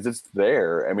it, because it's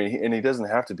there. I mean, and he doesn't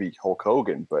have to be Hulk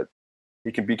Hogan, but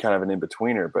he can be kind of an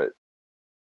in-betweener. But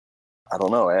I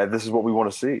don't know. This is what we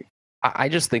want to see. I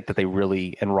just think that they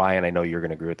really, and Ryan, I know you're going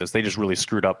to agree with this, they just really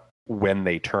screwed up when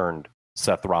they turned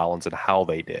Seth Rollins and how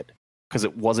they did. Because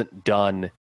it wasn't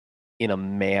done in a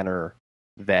manner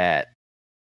that,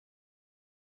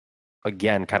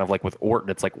 again, kind of like with Orton,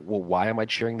 it's like, well, why am I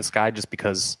cheering this guy just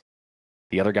because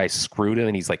the other guy screwed him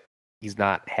and he's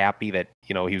not happy that,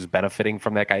 he was benefiting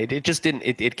from that guy. It just didn't,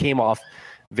 it came off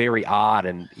very odd,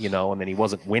 and, and then he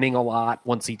wasn't winning a lot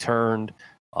once he turned.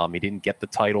 He didn't get the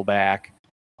title back.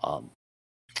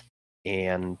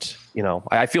 And,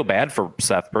 I feel bad for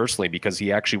Seth personally because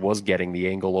he actually was getting the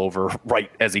angle over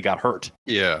right as he got hurt.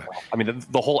 Yeah. I mean,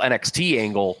 the whole NXT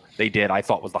angle they did, I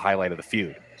thought was the highlight of the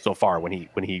feud so far when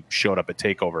he showed up at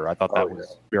TakeOver. I thought that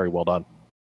was very well done.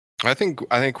 I think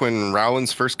when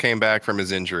Rollins first came back from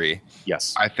his injury,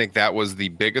 yes, I think that was the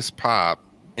biggest pop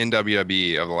in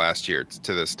WWE of the last year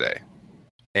to this day.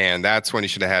 And that's when he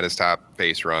should have had his top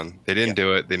face run. They didn't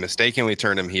do it. They mistakenly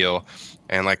turned him heel.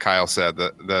 And like Kyle said,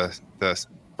 the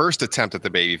first attempt at the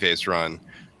babyface run,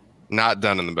 not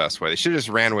done in the best way. They should have just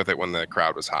ran with it when the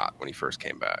crowd was hot when he first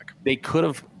came back. They could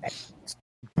have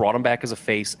brought him back as a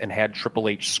face and had Triple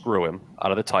H screw him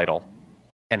out of the title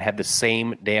and had the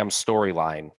same damn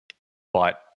storyline,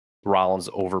 but Rollins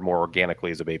over more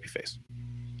organically as a babyface.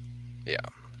 Yeah.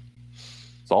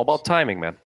 It's all about timing,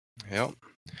 man. Yep.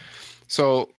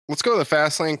 So let's go to the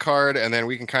Fastlane card, and then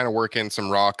we can kind of work in some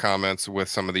Raw comments with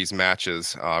some of these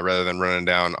matches rather than running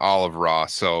down all of Raw.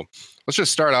 So let's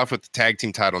just start off with the tag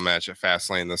team title match at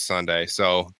Fastlane this Sunday.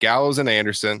 So Gallows and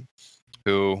Anderson,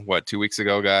 who, 2 weeks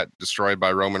ago got destroyed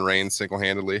by Roman Reigns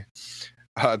single-handedly.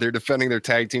 They're defending their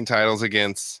tag team titles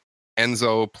against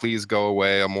Enzo, Please Go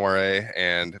Away, Amore,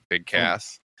 and Big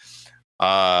Cass.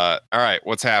 All right,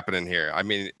 what's happening here? I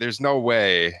mean, there's no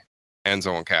way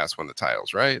Enzo and Cass win the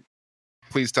titles, right?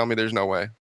 Please tell me there's no way.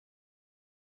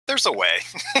 There's a way.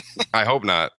 I hope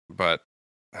not, but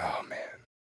oh man.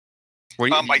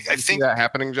 What, I you see think that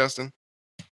happening, Justin?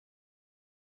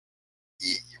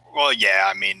 Well,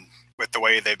 yeah. I mean, with the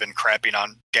way they've been crapping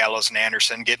on Gallows and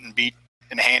Anderson, getting beat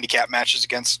in the handicap matches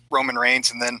against Roman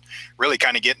Reigns, and then really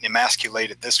kind of getting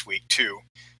emasculated this week too.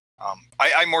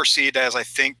 I more see it as I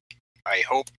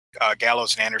hope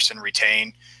Gallows and Anderson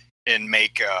retain and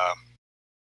make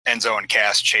Enzo and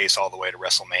Cass chase all the way to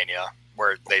WrestleMania,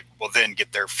 where they will then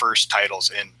get their first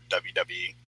titles in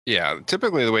WWE. Yeah,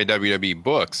 typically the way WWE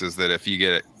books is that if you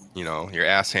get, your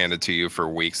ass handed to you for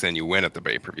weeks, then you win at the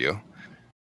pay-per-view.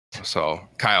 So,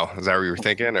 Kyle, is that what you were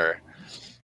thinking, or?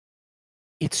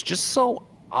 It's just so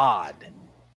odd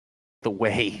the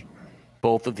way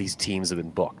both of these teams have been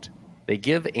booked. They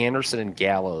give Anderson and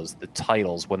Gallows the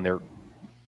titles when they're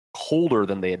colder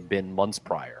than they had been months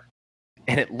prior.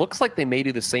 And it looks like they may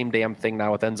do the same damn thing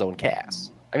now with Enzo and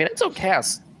Cass. I mean, Enzo and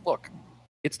Cass, look,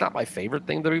 it's not my favorite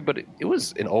thing to do, but it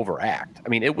was an overact. I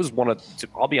mean, it was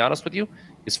I'll be honest with you,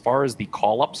 as far as the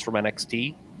call-ups from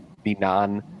NXT,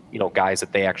 the guys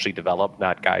that they actually developed,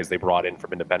 not guys they brought in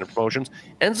from independent promotions,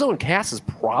 Enzo and Cass is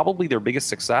probably their biggest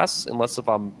success, unless if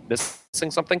I'm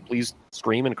missing something, please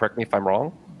scream and correct me if I'm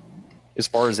wrong, as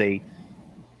far as a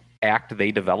act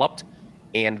they developed.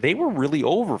 And they were really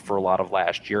over for a lot of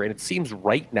last year. And it seems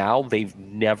right now they've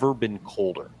never been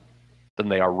colder than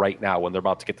they are right now when they're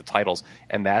about to get the titles.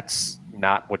 And that's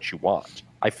not what you want.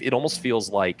 It almost feels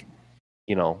like,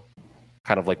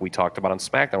 kind of like we talked about on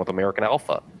SmackDown with American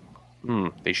Alpha.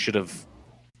 They should have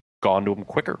gone to him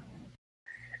quicker.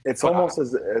 It's almost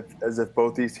as if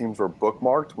both these teams were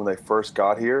bookmarked when they first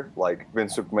got here. Like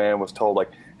Vince McMahon was told, like,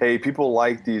 hey, people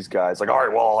like these guys. Like, all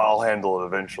right, well, I'll handle it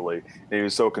eventually. And he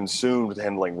was so consumed with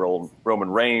handling Roman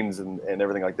Reigns and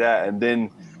everything like that. And then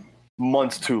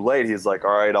months too late, he's like,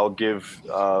 all right, I'll give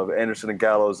Anderson and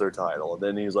Gallows their title. And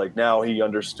then he's like, now he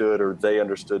understood, or they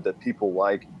understood, that people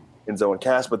like Enzo and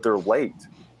Cass, but they're late.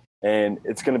 And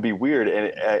it's going to be weird.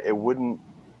 And it wouldn't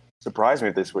surprise me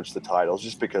if they switched the titles,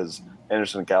 just because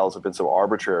Anderson and Gallows have been so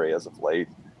arbitrary as of late.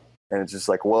 And it's just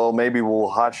like, well, maybe we'll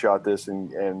hotshot this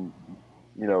and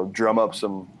drum up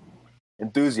some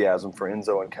enthusiasm for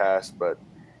Enzo and Cass, but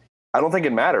I don't think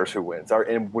it matters who wins,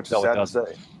 which is sad to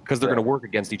say. Because they're going to work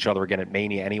against each other again at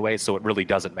Mania anyway, so it really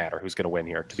doesn't matter who's going to win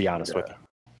here, to be honest with you.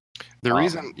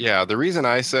 The reason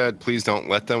I said please don't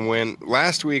let them win,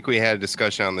 last week we had a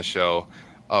discussion on the show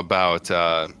about,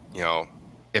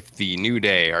 if the New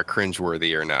Day are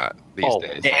cringeworthy or not these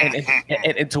days.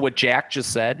 And to what Jack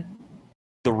just said,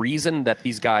 the reason that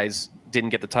these guys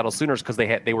didn't get the title sooner is because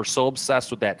they were so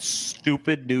obsessed with that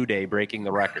stupid New Day breaking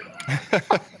the record.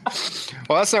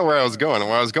 Well, that's not where I was going.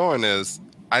 Where I was going is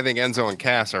I think Enzo and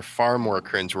Cass are far more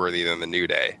cringeworthy than the New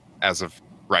Day as of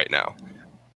right now.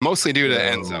 Mostly due to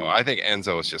Enzo. I think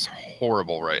Enzo is just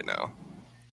horrible right now.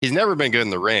 He's never been good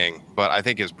in the ring, but I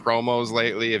think his promos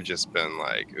lately have just been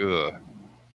like, ugh,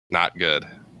 not good.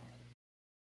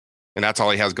 And that's all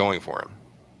he has going for him.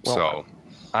 Well, so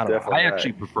I don't know. Definitely I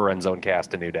actually prefer End Zone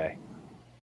Cast to New Day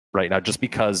right now, just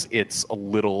because it's a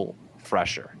little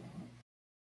fresher.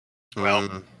 Well,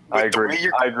 mm, I with the way agree.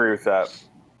 you're- I agree with that.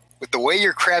 With the way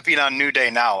you're crapping on New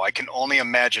Day now, I can only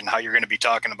imagine how you're going to be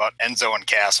talking about Enzo and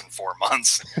Cass in 4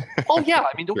 months. Oh yeah,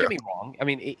 I mean, don't Yeah. get me wrong. I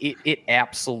mean, it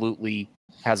absolutely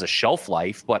has a shelf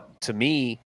life, but to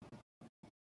me,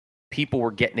 people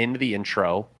were getting into the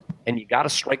intro, and you got to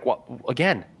strike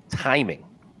again, timing.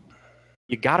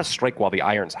 You got to strike while the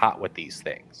iron's hot with these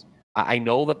things. I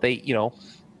know that they,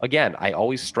 again, I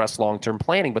always stress long-term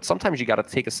planning, but sometimes you got to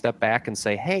take a step back and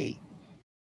say, hey,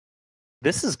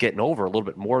 this is getting over a little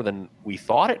bit more than we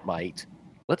thought it might.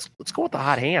 Let's go with the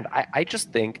hot hand. I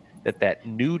just think that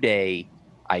New Day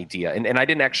idea, and I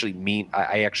didn't actually mean,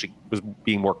 I actually was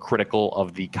being more critical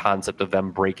of the concept of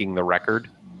them breaking the record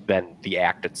than the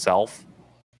act itself.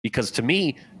 Because to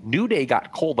me, New Day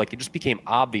got cold. Like, it just became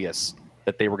obvious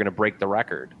that they were going to break the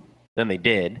record. Then they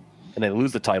did, and they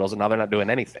lose the titles, and now they're not doing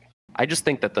anything. I just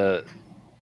think that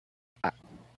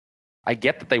I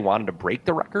get that they wanted to break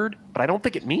the record, but I don't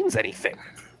think it means anything.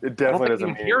 It I don't definitely think doesn't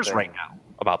anyone mean cares anything. right now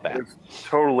about that. It's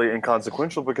totally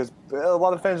inconsequential because a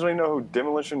lot of fans don't even know who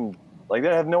Demolition. Like, they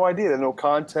have no idea. They have no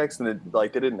context, and they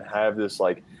didn't have this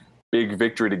like big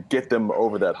victory to get them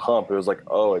over that hump. It was like,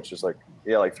 oh, it's just like,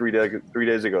 yeah, like 3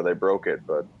 days ago they broke it,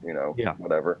 but Yeah.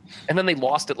 whatever. And then they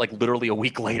lost it like literally a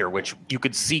week later, which you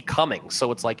could see coming.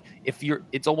 So it's like,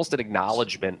 it's almost an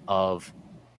acknowledgement of,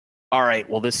 all right,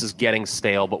 well, this is getting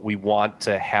stale, but we want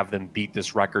to have them beat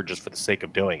this record just for the sake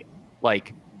of doing it.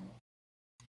 Like,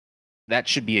 that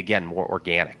should be, again, more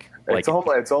organic. Like,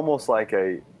 It's almost like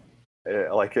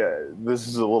this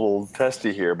is a little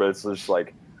testy here, but it's just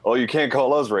like, oh, you can't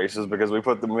call us racist because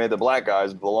we made the black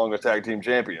guys the longest tag team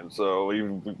champions, so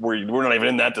we're not even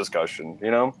in that discussion.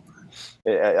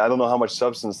 I don't know how much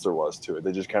substance there was to it.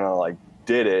 They just kind of like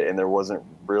did it, and there wasn't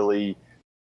really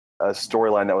a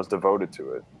storyline that was devoted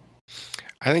to it.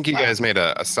 I think you guys made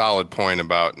a solid point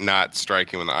about not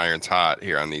striking when the iron's hot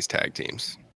here on these tag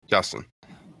teams. Justin.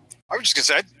 I was just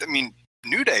going to say, I mean,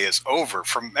 New Day is over.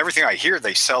 From everything I hear,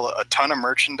 they sell a ton of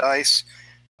merchandise.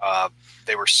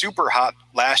 They were super hot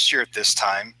last year at this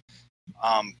time.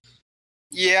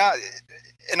 Yeah,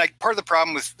 and part of the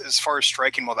problem with as far as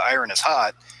striking while the iron is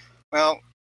hot, well,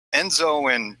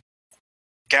 Enzo and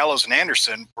Gallows and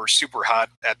Anderson were super hot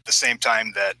at the same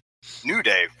time that New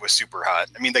Day was super hot.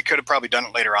 I mean, they could have probably done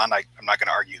it later on. I'm not going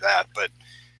to argue that, but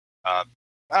I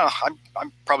don't know,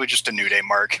 I'm probably just a New Day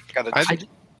mark.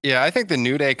 I think the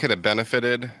New Day could have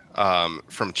benefited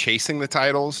from chasing the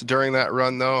titles during that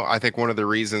run, though. I think one of the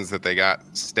reasons that they got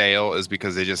stale is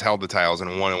because they just held the titles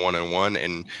in 1 and 1 and 1.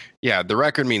 And yeah, the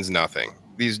record means nothing.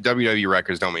 These WWE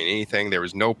records don't mean anything. There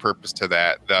was no purpose to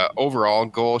that. The overall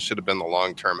goal should have been the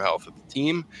long-term health of the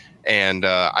team. And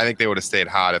I think they would have stayed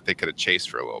hot if they could have chased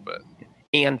for a little bit.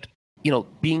 And,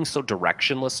 being so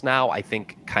directionless now, I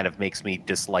think kind of makes me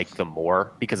dislike them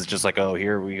more because it's just like, oh,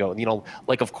 here we go.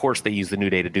 Like, of course they use the New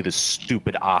Day to do this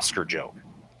stupid Oscar joke.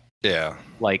 Yeah.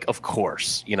 Like, of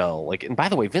course, like, and by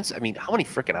the way, Vince, I mean, how many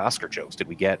freaking Oscar jokes did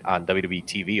we get on WWE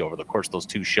TV over the course of those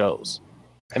 2 shows?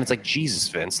 And it's like, Jesus,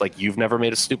 Vince, like, you've never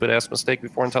made a stupid ass mistake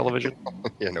before on television?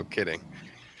 Yeah, no kidding.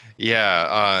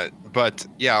 Yeah, but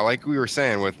yeah, like we were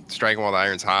saying with striking while the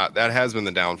iron's hot, that has been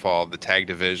the downfall of the tag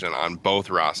division on both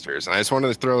rosters. And I just wanted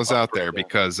to throw this out there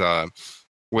because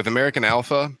with American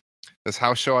Alpha, this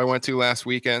house show I went to last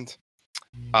weekend,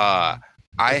 I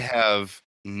have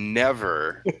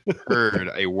never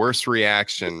heard a worse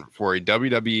reaction for a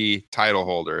WWE title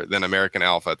holder than American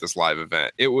Alpha at this live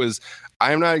event. It was,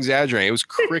 I'm not exaggerating, it was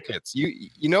crickets.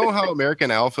 You know how American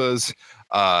Alpha's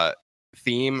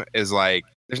theme is like,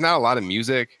 there's not a lot of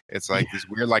music. It's like this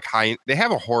weird, like they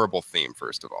have a horrible theme,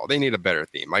 first of all. They need a better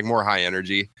theme, like more high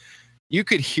energy. You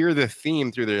could hear the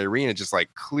theme through the arena just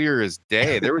like clear as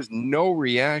day. There was no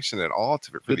reaction at all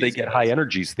to it. Did they get High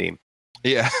Energy's theme?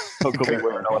 Yeah. So cool.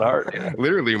 Women Owen Hart. Yeah.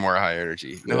 Literally more high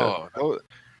energy. No,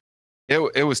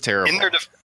 it was terrible.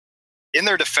 In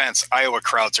their defense, Iowa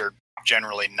crowds are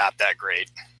generally not that great.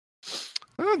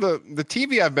 Well, the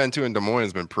TV I've been to in Des Moines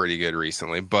has been pretty good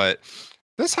recently, but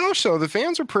this house show, the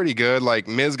fans were pretty good. Like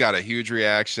Miz got a huge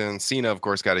reaction. Cena, of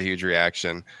course, got a huge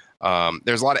reaction.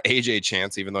 There's a lot of AJ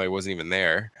chants, even though he wasn't even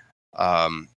there.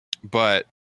 But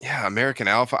yeah, American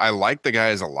Alpha, I like the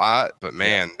guys a lot, but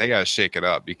man, they got to shake it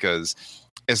up because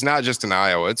it's not just in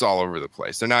Iowa; it's all over the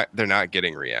place. They're not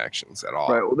getting reactions at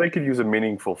all. Right. Well, they could use a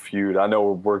meaningful feud. I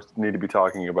know we need to be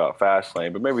talking about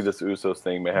Fastlane, but maybe this Usos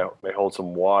thing may hold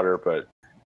some water. But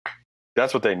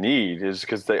that's what they need, is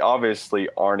because they obviously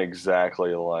aren't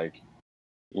exactly like,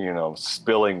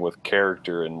 spilling with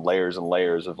character and layers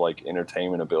of like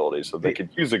entertainment ability. So they could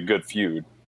use a good feud.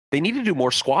 They need to do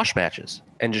more squash matches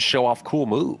and just show off cool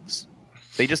moves.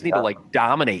 They just need to like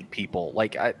dominate people.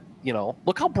 Like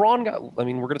look how Braun got. I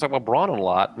mean, we're going to talk about Braun a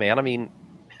lot, man. I mean,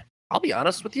 I'll be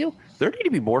honest with you. There need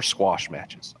to be more squash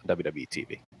matches on WWE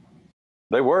TV.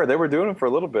 They were doing it for a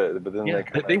little bit, but then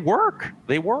they work.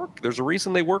 They work. There's a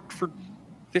reason they worked for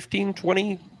 15,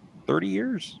 20, 30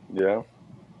 years. Yeah.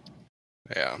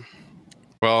 Yeah.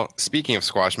 Well, speaking of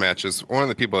squash matches, one of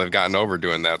the people they've gotten over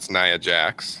doing that's Nia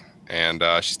Jax. And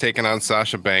she's taking on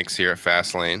Sasha Banks here at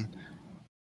Fastlane.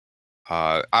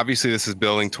 Obviously, this is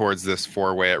building towards this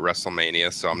 4-way at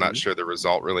WrestleMania, so I'm not sure the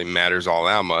result really matters all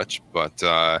that much. But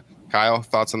Kyle,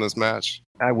 thoughts on this match?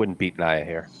 I wouldn't beat Nia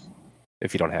here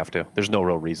if you don't have to. There's no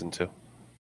real reason to.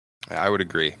 I would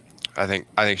agree. I think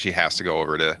she has to go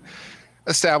over to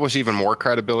establish even more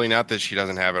credibility. Not that she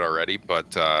doesn't have it already,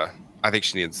 but I think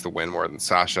she needs to win more than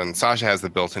Sasha. And Sasha has the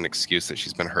built-in excuse that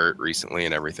she's been hurt recently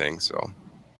and everything, so...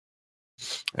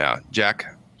 Yeah,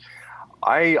 Jack.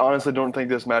 I honestly don't think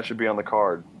this match should be on the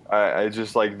card. I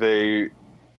just like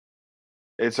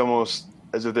it's almost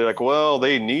as if they're like, well,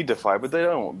 they need to fight, but they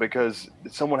don't, because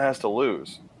someone has to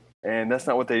lose. And that's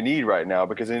not what they need right now,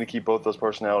 because they need to keep both those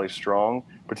personalities strong,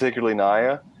 particularly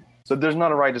Nia. So there's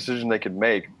not a right decision they could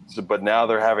make. But now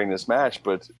they're having this match,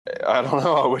 but I don't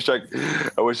know.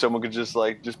 I wish someone could just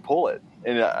pull it.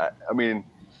 And I mean,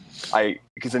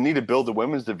 because they need to build the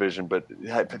women's division, but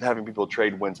having people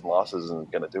trade wins and losses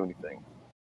isn't going to do anything.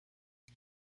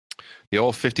 The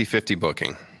old 50-50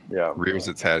 booking rears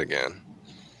its head again.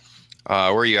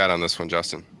 Where are you at on this one,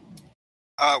 Justin?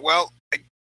 Well,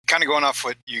 kind of going off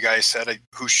what you guys said,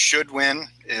 who should win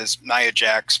is Nia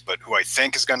Jax, but who I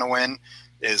think is going to win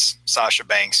is Sasha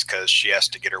Banks, because she has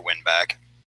to get her win back.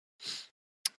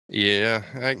 Yeah,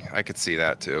 I could see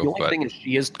that too. The only thing is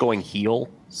she is going heel,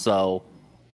 so...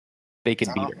 they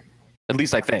can beat her. At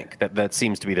least I think that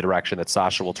seems to be the direction that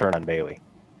Sasha will turn on Bayley.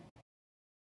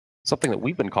 Something that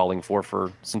we've been calling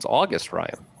for since August,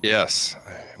 Ryan. Yes.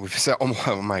 We've said,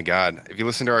 oh my God. If you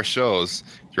listen to our shows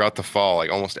throughout the fall, like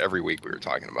almost every week we were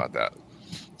talking about that.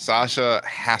 Sasha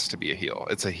has to be a heel.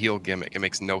 It's a heel gimmick. It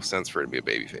makes no sense for her to be a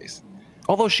babyface.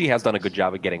 Although she has done a good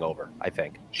job of getting over, I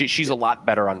think. She's a lot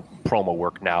better on promo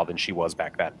work now than she was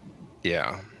back then.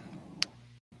 Yeah.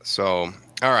 So,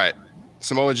 all right.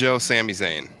 Samoa Joe, Sami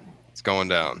Zayn. It's going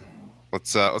down. Let's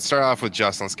start off with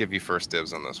Justin. Let's give you first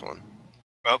dibs on this one.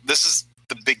 Well, this is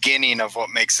the beginning of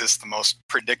what makes this the most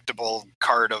predictable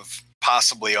card of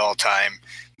possibly all time.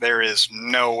 There is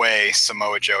no way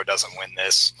Samoa Joe doesn't win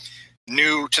this.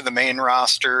 New to the main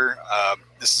roster,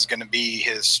 this is going to be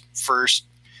his first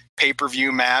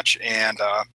pay-per-view match, and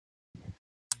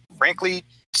frankly,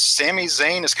 Sami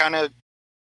Zayn is kind of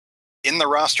in the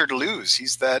roster to lose.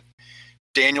 He's that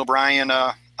Daniel Bryan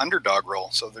underdog role,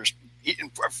 so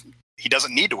he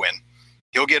doesn't need to win.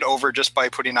 He'll get over just by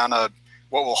putting on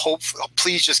what will hope.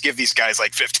 Please just give these guys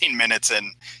like 15 minutes,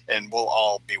 and we'll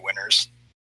all be winners.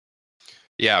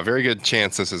 Yeah, very good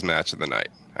chance this is match of the night.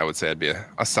 I would say it'd be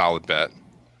a solid bet.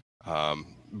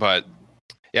 But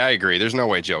yeah, I agree. There's no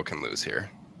way Joe can lose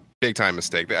here. Big time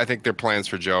mistake. I think their plans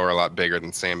for Joe are a lot bigger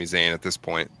than Sami Zayn at this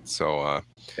point. So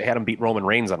they had him beat Roman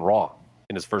Reigns on Raw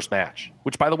in his first match,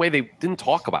 which, by the way, they didn't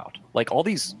talk about. Like all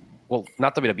these, well,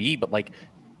 not WWE, but like,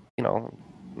 I'm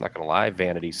not gonna lie,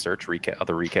 vanity search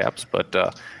other recaps, but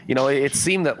it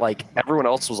seemed that like everyone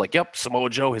else was like, "Yep, Samoa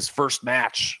Joe, his first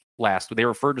match last." They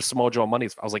referred to Samoa Joe on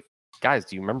Mondays. I was like, guys,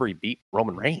 do you remember he beat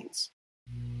Roman Reigns?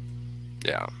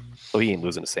 Yeah. So he ain't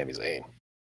losing to Sami Zayn.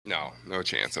 No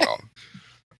chance at all.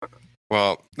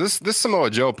 Well, this Samoa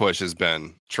Joe push has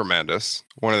been tremendous.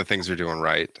 One of the things they're doing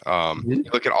right. You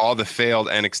look at all the failed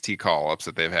NXT call-ups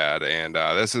that they've had, and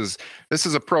this is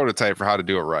a prototype for how to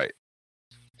do it right.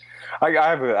 I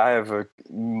have a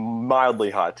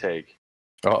mildly hot take.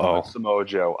 Samoa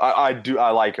Joe.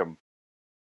 I like him.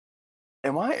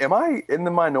 Am I in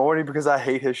the minority because I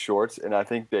hate his shorts and I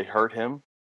think they hurt him?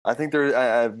 I think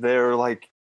they're like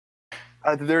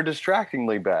they're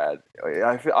distractingly bad.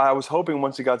 I was hoping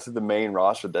once he got to the main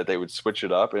roster that they would switch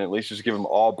it up and at least just give him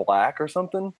all black or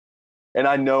something. And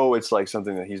I know it's like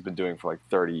something that he's been doing for like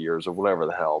 30 years or whatever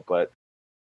the hell, but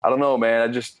I don't know,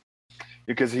 man.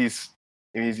 Because he's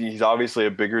obviously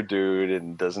a bigger dude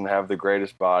and doesn't have the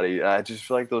greatest body. And I just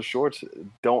feel like those shorts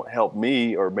don't help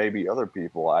me or maybe other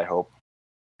people, I hope,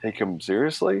 take him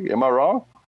seriously. Am I wrong?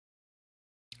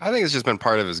 I think it's just been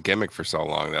part of his gimmick for so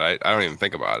long that I don't even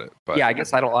think about it. But Yeah, I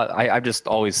guess I don't. I've just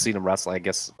always seen him wrestle. I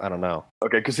guess I don't know.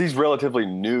 Okay, because he's relatively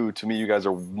new to me. You guys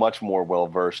are much more well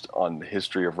versed on the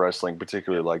history of wrestling,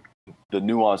 particularly like the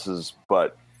nuances.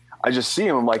 But I just see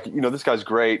him. I'm like, this guy's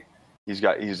great. He's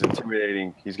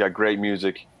intimidating. He's got great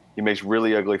music. He makes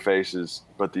really ugly faces.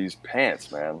 But these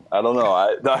pants, man, I don't know.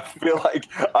 I feel like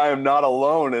I am not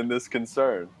alone in this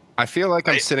concern. I feel like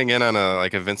I'm sitting in on a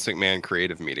Vince McMahon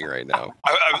creative meeting right now.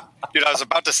 Dude, I was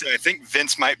about to say, I think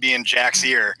Vince might be in Jack's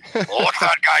ear. Look at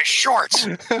that guy's shorts.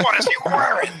 What is he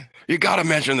wearing? You got to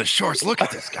mention the shorts. Look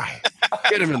at this guy.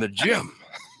 Get him in the gym.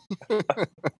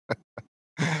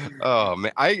 Oh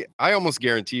man, I almost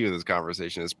guarantee you this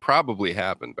conversation has probably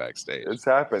happened backstage. It's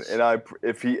happened, and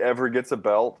if he ever gets a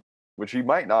belt, which he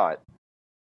might not,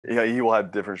 he will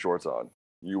have different shorts on.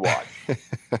 You watch.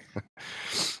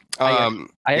 I yeah,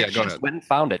 actually go just ahead. went and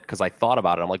found it because I thought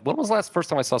about it. I'm like, when was the first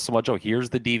time I saw Samoa Joe? Here's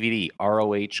the DVD,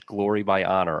 ROH Glory by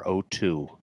Honor 02.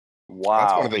 Wow.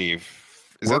 That's one of the.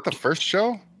 Is that the first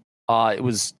show? It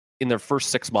was in their first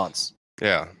 6 months.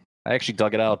 Yeah. I actually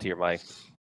dug it out here. My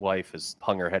wife has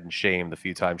hung her head in shame the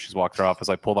few times she's walked her office.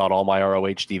 I pulled out all my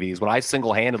ROH DVDs when I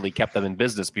single-handedly kept them in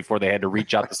business before they had to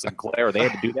reach out to Sinclair. They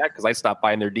had to do that because I stopped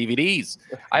buying their DVDs.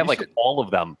 I have all of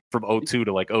them from 02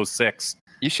 to 06.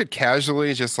 You should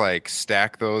casually just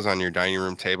stack those on your dining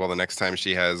room table the next time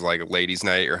she has ladies'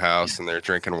 night at your house and they're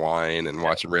drinking wine and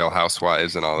watching Real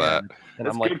Housewives and all that. And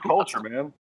That's I'm like, good culture,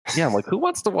 man. yeah, I'm like, who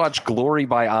wants to watch Glory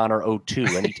by Honor 02?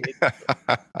 And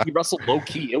he wrestled low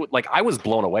key. I was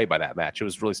blown away by that match. It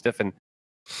was really stiff, and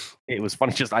it was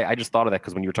funny. I just thought of that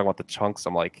because when you were talking about the trunks,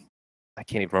 I'm like, I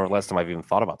can't even remember the last time I've even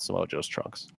thought about Samoa Joe's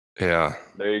trunks. Yeah.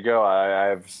 There you go.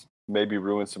 I've maybe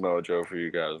ruined Samoa Joe for you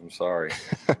guys. I'm sorry.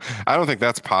 I don't think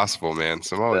that's possible, man.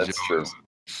 Samoa That's Joe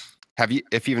true.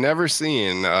 if you've never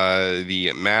seen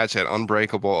the match at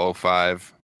Unbreakable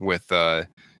 05 with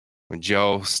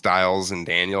Joe, Styles, and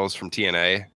Daniels from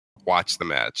TNA, watch the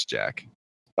match, Jack.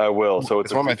 I will. So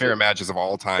It's one of my favorite matches of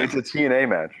all time. It's a TNA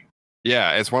match.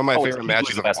 Yeah, it's one of my It's favorite easily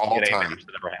matches the of best all TNA time. match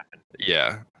that ever happened.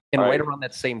 Yeah. And All right right. around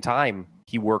that same time,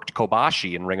 he worked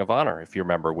Kobashi in Ring of Honor, if you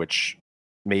remember, which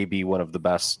may be one of the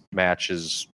best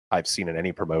matches I've seen in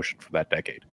any promotion from that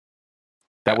decade.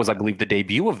 That was, I believe, the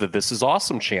debut of the "This Is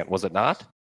Awesome" chant, was it not?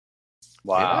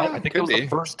 Wow. Yeah. I think could it was be. the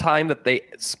first time that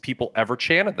people ever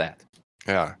chanted that.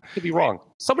 Yeah. Could be wrong.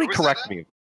 Somebody Was correct that?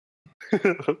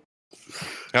 me.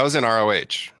 That was in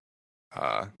ROH.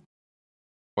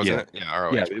 Wasn't Yeah. it? Yeah,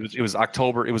 ROH. Yeah, it was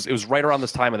October. It was right around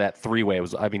this time of that three-way.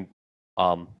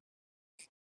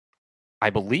 I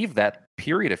believe that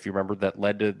period, if you remember, that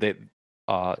led to that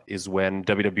is when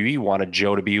WWE wanted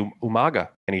Joe to be Umaga,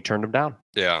 and he turned him down.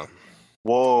 Yeah.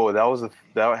 Whoa,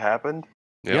 that happened?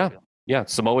 Yep. Yeah.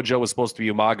 Samoa Joe was supposed to be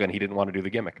Umaga, and he didn't want to do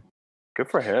the gimmick. Good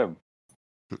for him.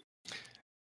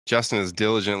 Justin is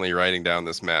diligently writing down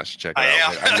this match. Check it I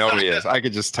out. am. I know he is. I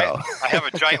could just tell. I have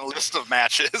a giant list of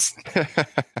matches.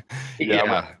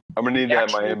 Yeah, I'm gonna need that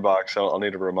in my inbox. I'll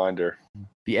need a reminder.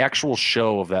 The actual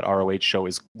show of that ROH show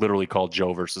is literally called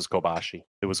Joe versus Kobashi.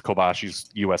 It was Kobashi's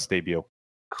U.S. debut.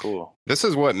 Cool. This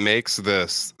is what makes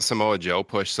this Samoa Joe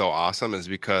push so awesome is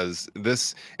because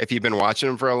this, if you've been watching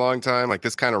him for a long time,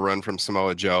 this kind of run from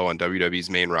Samoa Joe on WWE's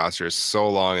main roster is so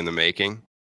long in the making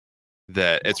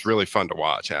that it's really fun to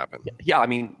watch happen. Yeah, I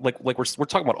mean, we're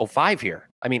talking about 05 here.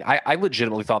 I mean, I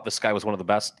legitimately thought this guy was one of the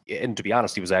best, and to be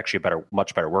honest, he was actually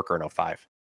much better worker in 05.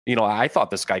 I thought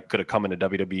this guy could have come into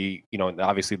WWE, and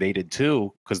obviously they did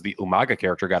too, because the Umaga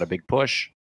character got a big push.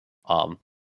 And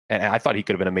I thought he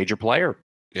could have been a major player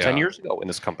 10 years ago in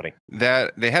this company.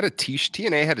 That they had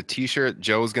TNA had a t-shirt,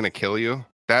 Joe's Gonna Kill You.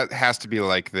 That has to be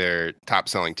their top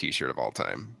selling t-shirt of all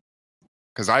time.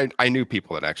 Because I knew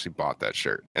people that actually bought that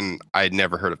shirt, and I'd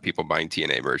never heard of people buying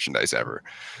TNA merchandise ever.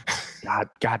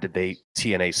 God, did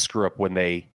TNA screw up when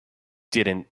they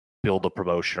didn't build a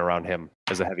promotion around him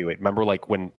as a heavyweight? Remember,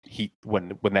 when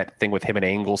that thing with him and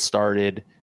Angle started,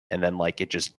 and then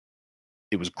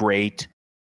it was great,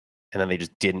 and then they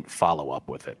just didn't follow up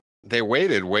with it. They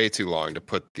waited way too long to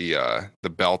put the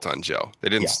belt on Joe. They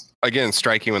didn't again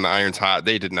striking when the iron's hot.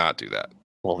 They did not do that.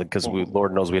 Well, because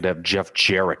Lord knows we'd have Jeff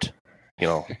Jarrett.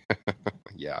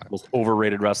 Yeah. Most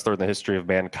overrated wrestler in the history of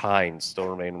mankind, still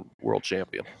remain world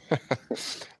champion.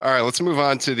 All right, let's move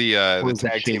on to the Was it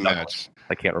tag Shane team Douglas? match.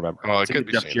 I can't remember. Oh, it It's could either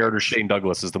be Jeff Shane Jarrett or Shane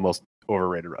Douglas is the most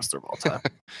overrated wrestler of all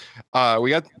time. We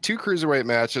got 2 cruiserweight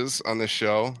matches on this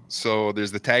show. So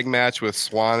there's the tag match with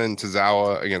Swan and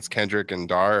Tozawa against Kendrick and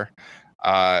Dar.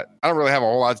 I don't really have a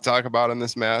whole lot to talk about in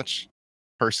this match.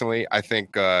 Personally, I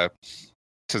think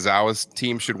Tozawa's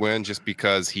team should win just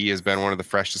because he has been one of the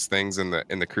freshest things in the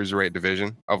cruiserweight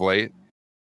division of late.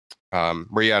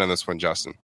 Where you at on this one,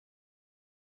 Justin?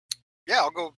 Yeah,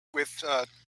 I'll go with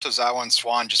Tozawa and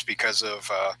Swan just because of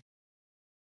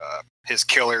his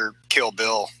killer Kill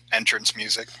Bill entrance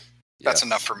music. That's Yes.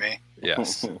 enough for me.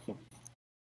 Yes.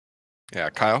 Yeah,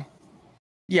 Kyle?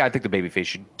 Yeah, I think the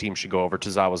babyface team should go over.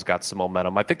 Tozawa's got some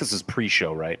momentum. I think this is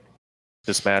pre-show, right?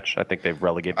 This match, I think they've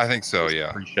relegated. I think so,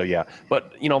 yeah. Pre-show, yeah.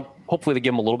 But hopefully they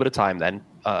give them a little bit of time then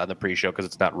on the pre-show because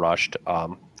it's not rushed.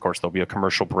 Of course, there'll be a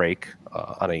commercial break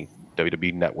on a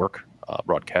WWE Network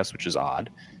broadcast, which is odd.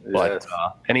 But Yes.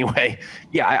 anyway,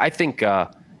 yeah, I think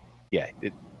Tozawa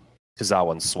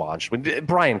and Swan.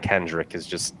 Brian Kendrick is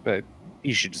just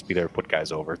he should just be there to put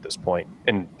guys over at this point,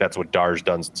 and that's what Dar's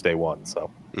done since day one. So.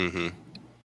 Mm-hmm.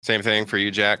 Same thing for you,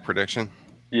 Jack. Prediction?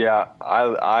 Yeah,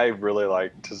 I really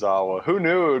like Tozawa. Who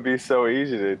knew it would be so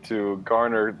easy to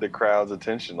garner the crowd's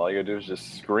attention? All you gotta do is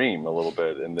just scream a little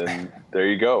bit, and then there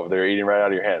you go. They're eating right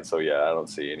out of your hand. So yeah, I don't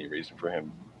see any reason for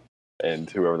him and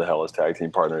whoever the hell his tag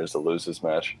team partner is to lose this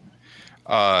match.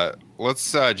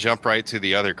 Let's jump right to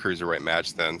the other cruiserweight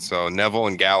match then. So Neville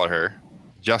and Gallagher.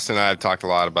 Justin and I have talked a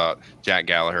lot about Jack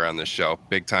Gallagher on this show.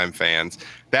 Big time fans.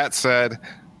 That said,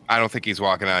 I don't think he's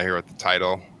walking out here with the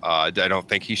title. I don't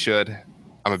think he should.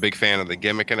 I'm a big fan of the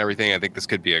gimmick and everything. I think this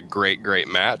could be a great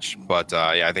match. But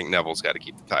yeah, I think Neville's got to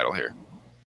keep the title here.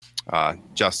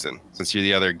 Justin, since you're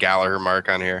the other Gallagher mark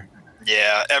on here.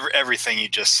 Yeah, everything you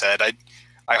just said.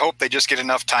 I hope they just get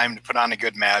enough time to put on a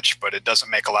good match, but it doesn't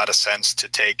make a lot of sense to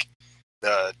take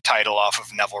the title off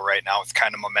of Neville right now with the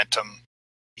kind of momentum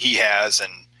he has.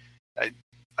 And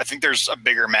I think there's a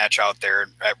bigger match out there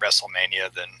at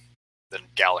WrestleMania than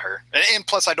Gallagher. And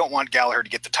plus, I don't want Gallagher to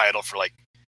get the title for like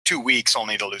 2 weeks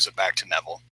only to lose it back to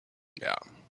Neville. Yeah.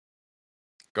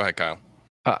 Go ahead, Kyle.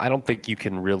 I don't think you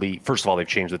can really. First of all, they've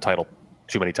changed the title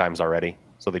too many times already,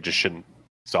 so they just shouldn't.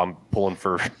 So I'm pulling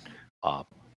for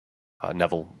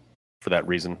Neville for that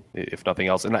reason, if nothing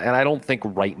else. And I don't think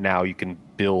right now you can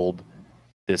build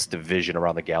this division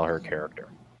around the Gallagher character.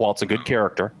 While it's a good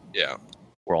character, Yeah.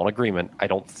 we're all in agreement. I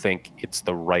don't think it's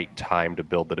the right time to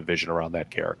build the division around that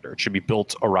character. It should be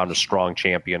built around a strong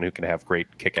champion who can have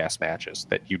great kick-ass matches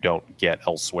that you don't get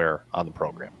elsewhere on the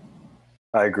program.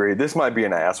 I agree. This might be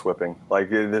an ass whipping.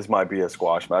 Like this might be a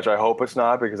squash match. I hope it's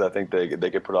not because I think they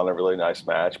could put on a really nice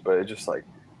match. But it's just like,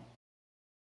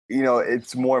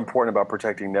 it's more important about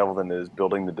protecting Neville than it is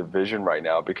building the division right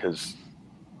now because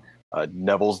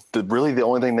Neville's really the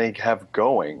only thing they have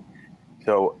going.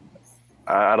 So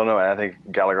I don't know. I think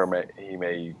Gallagher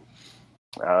may.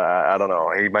 I don't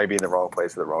know. He might be in the wrong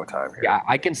place at the wrong time here. Yeah,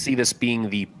 I can see this being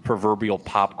the proverbial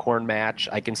popcorn match.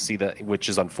 I can see that, which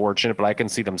is unfortunate, but I can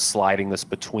see them sliding this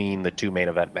between the two main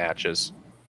event matches.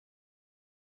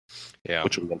 Yeah.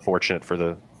 Which would be unfortunate for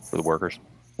the workers.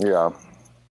 Yeah.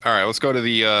 All right, let's go to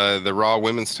the Raw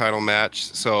Women's Title match.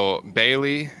 So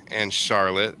Bayley and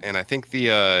Charlotte, and I think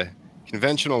the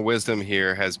conventional wisdom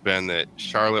here has been that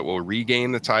Charlotte will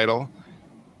regain the title,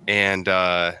 and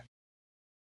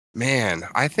man,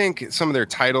 I think some of their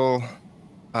title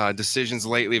decisions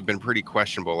lately have been pretty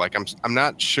questionable. Like I'm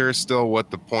not sure still what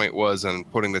the point was on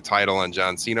putting the title on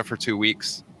John Cena for 2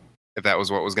 weeks, if that was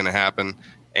what was going to happen.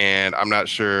 And I'm not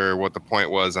sure what the point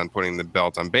was on putting the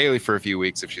belt on Bayley for a few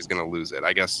weeks if she's going to lose it.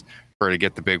 I guess for her to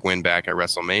get the big win back at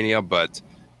WrestleMania, but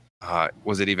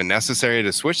was it even necessary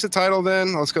to switch the title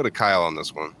then? Let's go to Kyle on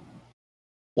this one.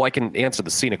 Well, I can answer the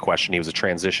Cena question. He was a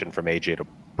transition from AJ to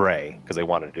Bray because they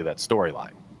wanted to do that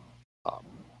storyline.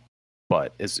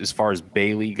 But as far as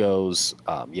Bayley goes,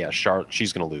 Charlotte,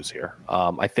 she's going to lose here.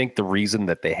 I think the reason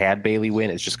that they had Bayley win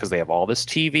is just because they have all this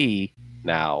TV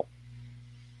now.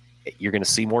 You're going to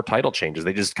see more title changes.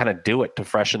 They just kind of do it to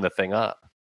freshen the thing up.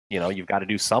 You've got to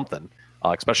do something,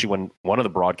 especially when one of the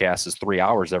broadcasts is 3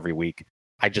 hours every week.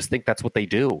 I just think that's what they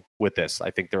do with this. I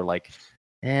think they're like,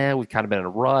 we've kind of been in a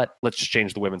rut. Let's just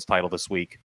change the women's title this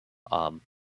week. We've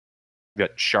got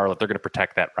Charlotte. They're going to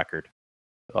protect that record,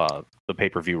 the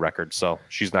pay-per-view record. So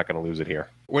she's not going to lose it here.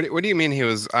 What do you mean he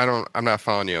was? I'm not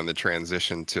following you on the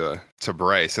transition to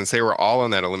Bray. Since they were all in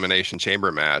that Elimination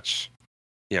Chamber match,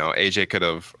 AJ could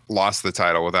have lost the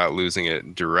title without losing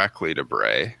it directly to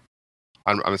Bray.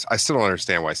 I still don't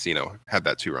understand why Cena had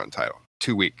that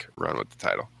 2-week run with the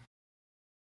title.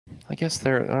 I guess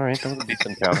they're all right. That was a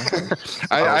decent counter.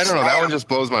 I don't know. That one just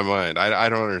blows my mind. I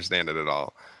don't understand it at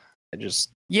all. I guess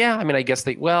I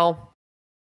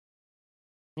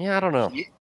don't know.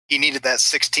 He needed that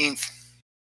 16th.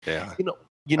 Yeah.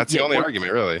 That's the only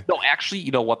argument, really. No, actually,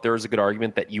 you know what? There is a good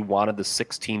argument that you wanted the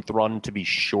 16th run to be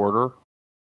shorter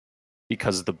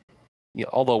because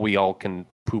although we all can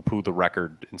poo-poo the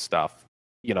record and stuff,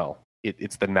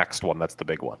 it's the next one that's the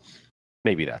big one.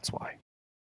 Maybe that's why.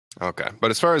 Okay,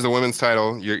 but as far as the women's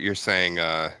title, you're saying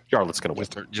Charlotte's going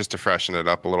to win. just to freshen it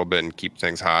up a little bit and keep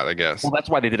things hot, I guess. Well, that's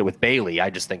why they did it with Bailey. I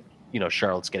just think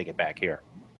Charlotte's going to get back here.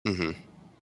 Mm-hmm.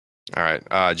 All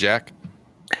right, Jack.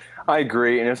 I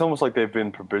agree, and it's almost like they've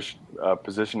been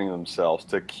positioning themselves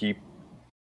to keep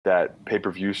that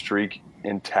pay-per-view streak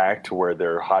intact, to where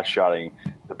they're hot-shotting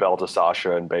the belt to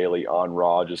Sasha and Bailey on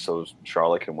Raw just so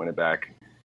Charlotte can win it back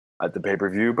at the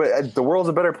pay-per-view. But the world's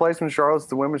a better place when Charlotte's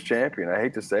the women's champion. I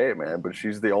hate to say it, man, but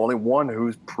she's the only one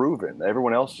who's proven.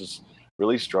 Everyone else just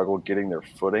really struggled getting their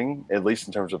footing, at least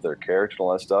in terms of their character and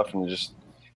all that stuff, and just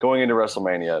going into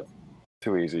WrestleMania,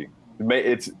 too easy.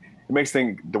 It makes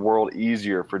the world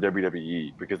easier for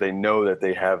WWE because they know that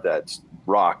they have that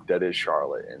rock that is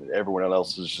Charlotte, and everyone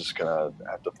else is just gonna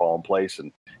have to fall in place.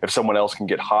 And if someone else can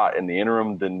get hot in the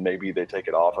interim, then maybe they take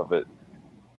it off of it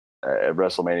at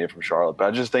WrestleMania from Charlotte. But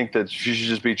I just think that she should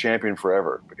just be champion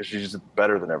forever because she's just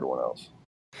better than everyone else.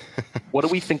 What do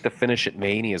we think the finish at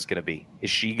Mania is going to be? Is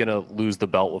she going to lose the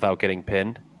belt without getting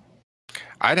pinned?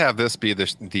 I'd have this be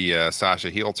the Sasha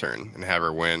heel turn and have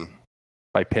her win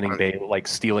By pinning Bailey, like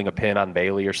stealing a pin on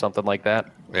Bailey or something like that?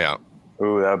 Yeah.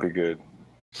 Ooh, that'd be good.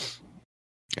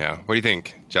 Yeah. What do you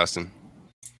think, Justin?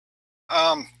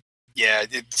 Yeah,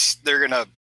 they're gonna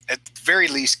at the very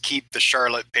least keep the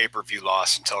Charlotte pay-per-view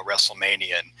loss until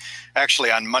WrestleMania. And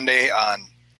actually, on Monday on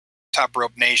Top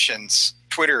Rope Nation's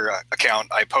Twitter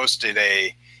account, I posted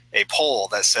a poll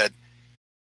that said,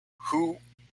 "Who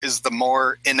is the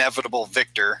more inevitable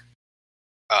victor,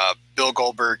 Bill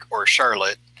Goldberg or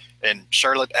Charlotte?" And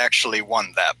Charlotte actually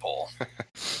won that poll.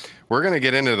 We're going to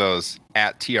get into those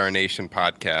at TR Nation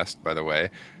podcast, by the way,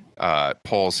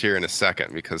 polls here in a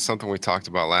second, because something we talked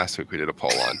about last week we did a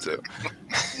poll on too.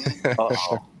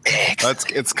 Uh-oh.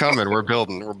 It's coming. We're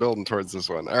building towards this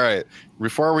one. All right.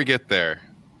 Before we get there,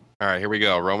 all right, here we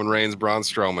go. Roman Reigns, Braun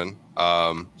Strowman.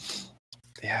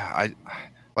 I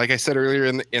like I said earlier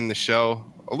in the show,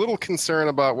 a little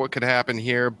concerned about what could happen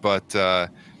here, but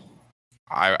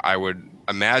I would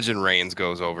imagine Reigns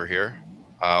goes over here.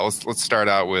 Let's start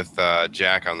out with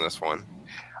Jack on this one.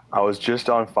 I was just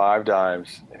on 5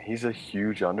 Dimes, and he's a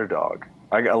huge underdog.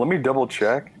 Let me double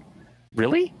check.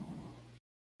 Really?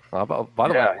 By the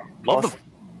way,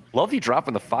 love you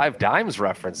dropping the 5 Dimes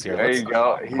reference here. There you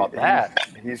go. Talk about that.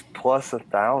 He's plus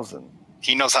 1,000.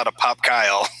 He knows how to pop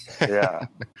Kyle. Yeah.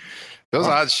 Those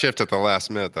odds shift at the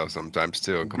last minute, though, sometimes,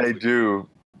 too. They do,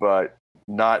 but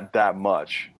not that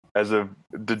much. As a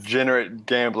degenerate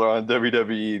gambler on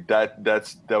WWE, that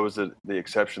was the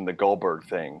exception, the Goldberg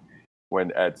thing,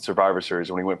 when at Survivor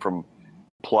Series, when he went from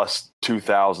plus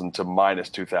 2,000 to minus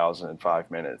 2,000 in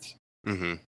 5 minutes.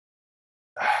 Mm-hmm.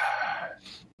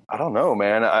 I don't know,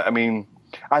 man. I mean,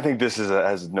 I think this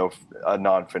has a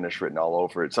non-finish written all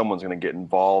over it. Someone's going to get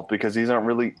involved because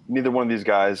neither one of these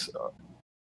guys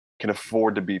can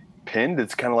afford to be pinned.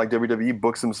 It's kind of like WWE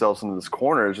books themselves into this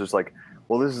corner. It's just like,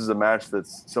 well, this is a match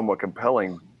that's somewhat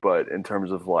compelling, but in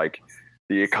terms of like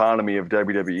the economy of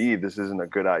WWE, this isn't a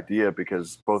good idea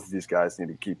because both of these guys need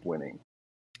to keep winning.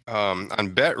 On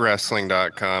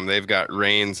BetWrestling.com, they've got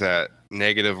Reigns at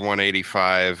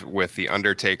 -185 with the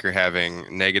Undertaker having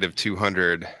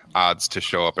 -200 odds to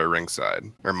show up at ringside,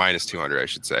 or -200, I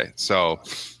should say. So,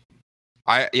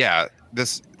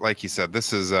 this, like you said,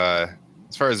 this is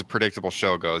as far as a predictable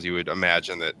show goes, you would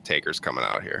imagine that Taker's coming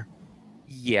out here.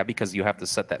 Yeah, because you have to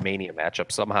set that Mania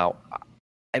matchup somehow.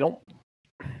 I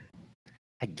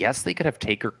guess they could have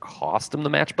Taker cost him the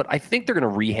match, but I think they're going to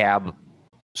rehab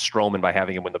Strowman by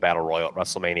having him win the Battle Royal at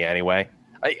WrestleMania anyway.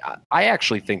 I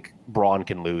actually think Braun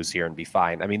can lose here and be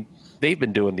fine. I mean, they've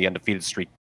been doing the undefeated streak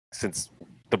since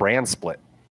the brand split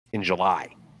in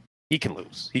July. He can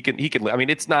lose. He can. I mean,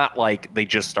 it's not like they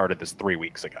just started this 3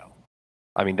 weeks ago.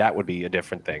 I mean, that would be a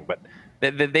different thing. But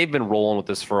they've been rolling with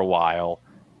this for a while.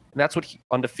 And that's what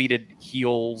undefeated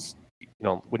heels,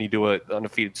 when you do an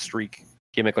undefeated streak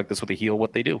gimmick like this with a heel,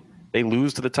 what they do. They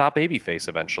lose to the top babyface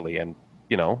eventually. And,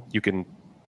 you can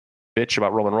bitch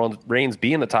about Roman Reigns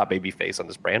being the top babyface on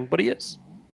this brand, but he is.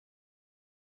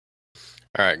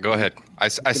 All right, go ahead. I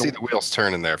see the wheels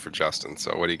turning there for Justin.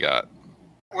 So what do you got?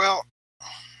 Well,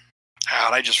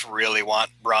 I just really want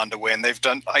Braun to win.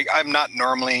 I'm not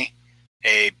normally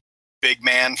a big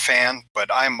man fan, but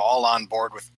I'm all on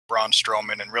board with Braun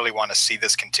Strowman and really want to see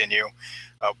this continue.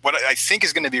 What I think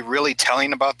is going to be really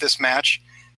telling about this match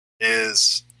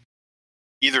is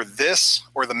either this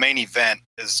or the main event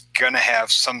is going to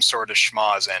have some sort of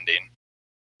schmoz ending.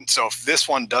 And so if this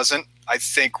one doesn't, I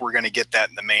think we're going to get that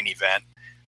in the main event.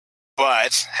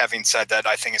 But having said that,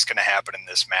 I think it's going to happen in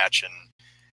this match. And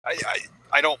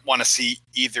I don't want to see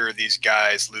either of these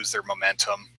guys lose their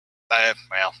momentum.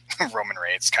 Well, Roman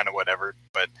Reigns, kind of whatever.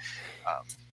 But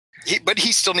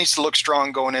he still needs to look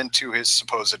strong going into his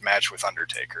supposed match with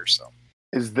Undertaker. So,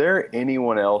 is there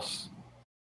anyone else?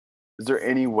 Is there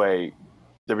any way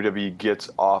WWE gets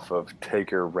off of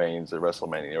Taker Reigns at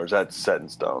WrestleMania, or is that set in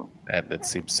stone? That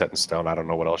seems set in stone. I don't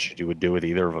know what else you would do with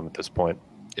either of them at this point.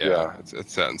 Yeah.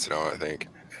 It's set in stone, I think.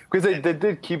 Because they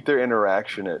did keep their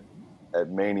interaction at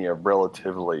Mania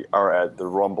relatively, or at the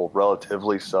Rumble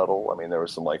relatively subtle. I mean, there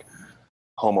was some like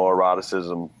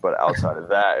homoeroticism, but outside of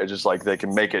that, it's just like they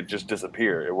can make it just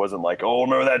disappear. It wasn't like, oh,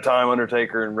 remember that time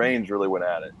Undertaker and Reigns really went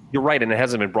at it. You're right, and it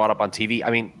hasn't been brought up on TV. I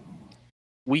mean,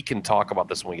 we can talk about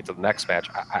this when we get to the next match.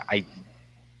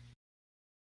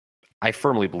 I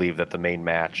firmly believe that the main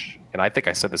match, and I think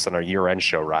I said this on our year-end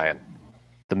show, Ryan,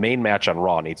 the main match on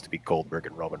Raw needs to be Goldberg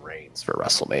and Roman Reigns for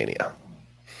WrestleMania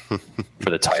for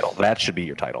the title. That should be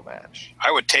your title match.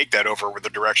 I would take that over with the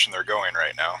direction they're going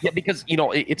right now. Yeah, because,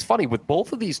 it's funny. With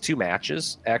both of these two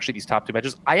matches, actually these top two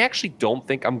matches, I actually don't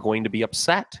think I'm going to be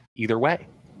upset either way,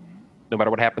 no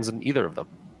matter what happens in either of them.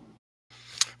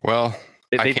 Well,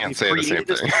 I can't say the same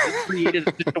thing. They created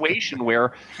a situation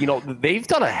where, they've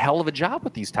done a hell of a job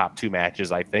with these top two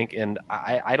matches, I think. And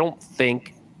I don't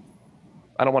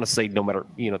want to say no matter,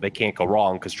 they can't go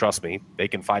wrong, because trust me, they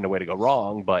can find a way to go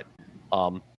wrong. But,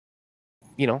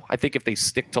 I think if they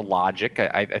stick to logic,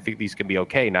 I think these can be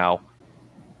okay. Now,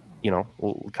 kind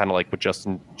of like what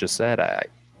Justin just said,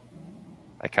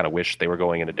 I kind of wish they were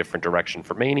going in a different direction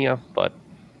for Mania, but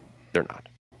they're not.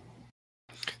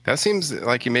 That seems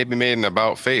like you maybe made an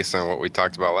about face on what we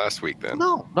talked about last week then.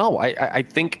 No, I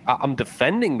think I'm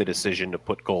defending the decision to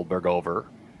put Goldberg over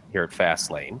here at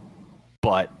Fastlane,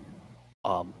 but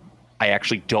I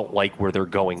actually don't like where they're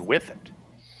going with it.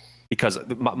 Because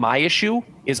my issue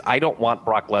is I don't want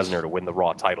Brock Lesnar to win the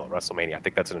Raw title at WrestleMania. I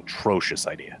think that's an atrocious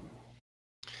idea.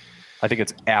 I think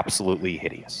it's absolutely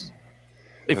hideous.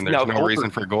 And there's no reason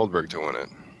for Goldberg to win it.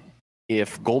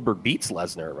 If Goldberg beats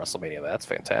Lesnar at WrestleMania, that's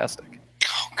fantastic.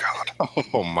 Oh, God.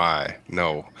 Oh, my.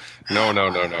 No. I'm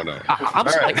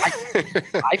sorry.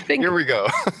 I think... Here we go.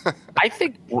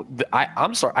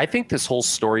 I'm sorry. I think this whole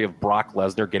story of Brock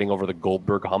Lesnar getting over the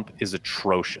Goldberg hump is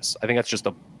atrocious. I think that's just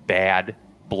a bad,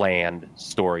 bland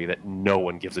story that no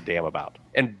one gives a damn about.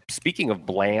 And speaking of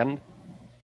bland,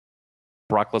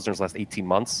 Brock Lesnar's last 18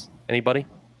 months, anybody?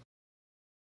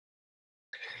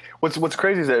 What's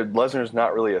crazy is that Lesnar's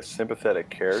not really a sympathetic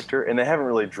character, and they haven't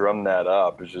really drummed that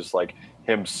up. It's just like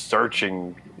him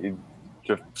searching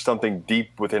just something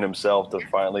deep within himself to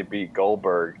finally beat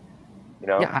Goldberg.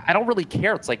 Yeah, I don't really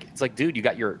care. It's like, dude, you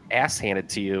got your ass handed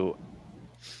to you.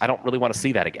 I don't really want to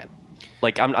see that again.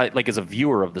 Like like as a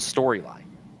viewer of the storyline.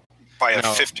 By a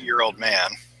 50-year-old man.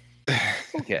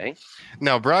 Okay.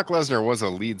 Now, Brock Lesnar was a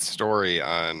lead story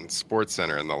on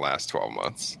SportsCenter in the last 12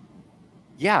 months.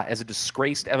 Yeah, as a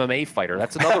disgraced MMA fighter.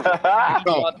 That's another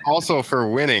also for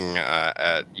winning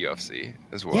at UFC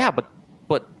as well. Yeah, but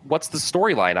what's the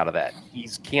storyline out of that? He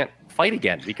can't fight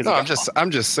again because I'm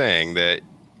just saying that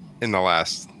in the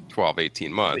last 12,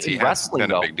 18 months, he has been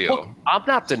a big deal. Look, I'm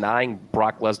not denying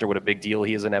Brock Lesnar what a big deal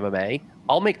he is in MMA.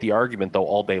 I'll make the argument, though,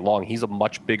 all day long. He's a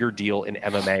much bigger deal in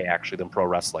MMA, actually, than pro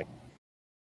wrestling.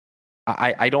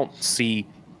 I don't see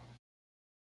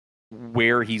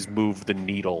where he's moved the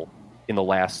needle in the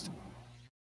last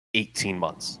 18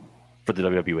 months for the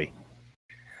WWE.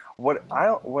 What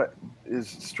is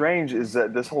strange is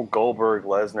that this whole Goldberg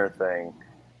Lesnar thing,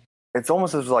 it's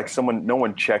almost as like no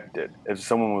one checked it. If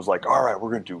someone was like, all right,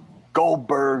 we're going to do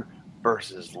Goldberg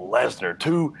versus Lesnar,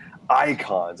 two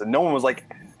icons. And no one was like,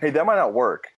 hey, that might not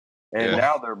work. And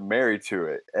now they're married to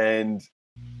it. And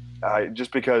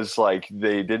just because like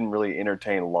they didn't really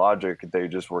entertain logic, they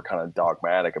just were kind of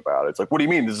dogmatic about it. It's like, what do you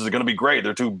mean? This is going to be great.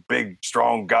 They're two big,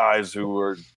 strong guys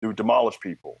who demolish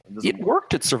people. It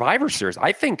worked at Survivor Series.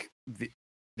 I think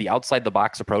the outside the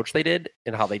box approach they did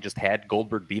and how they just had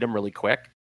Goldberg beat him really quick.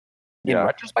 In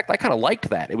retrospect, I kind of liked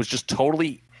that. It was just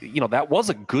totally, that was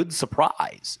a good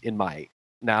surprise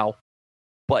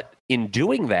but in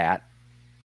doing that,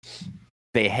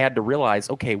 they had to realize,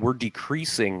 okay, we're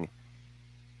decreasing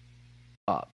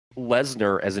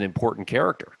Lesnar as an important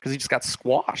character because he just got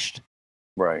squashed.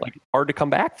 Right. Like, hard to come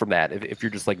back from that if you're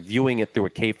just like viewing it through a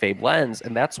kayfabe lens.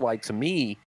 And that's why, to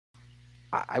me,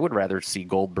 I would rather see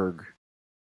Goldberg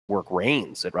work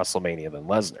Reigns at WrestleMania than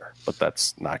Lesnar, but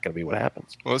that's not going to be what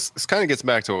happens. Well, this kind of gets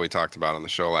back to what we talked about on the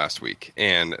show last week,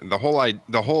 and the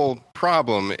whole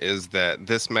problem is that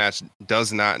this match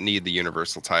does not need the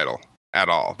Universal title at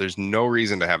all. There's no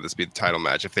reason to have this be the title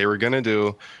match. If they were going to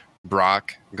do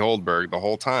Brock Goldberg the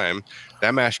whole time,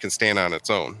 that match can stand on its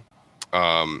own.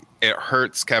 it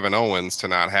hurts Kevin Owens to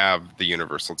not have the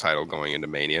Universal title going into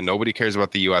Mania. Nobody cares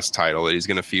about the U.S. title that he's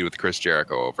going to feud with Chris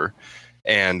Jericho over.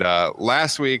 And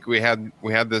last week we had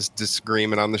this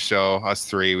disagreement on the show, us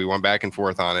three. We went back and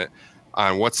forth on it,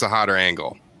 on what's the hotter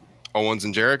angle, Owens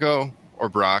and Jericho or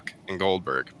Brock and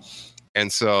Goldberg.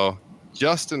 And so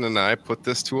Justin and I put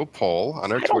this to a poll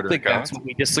on our Twitter account. I don't think that's what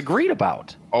we disagreed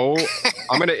about. Oh,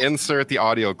 I'm going to insert the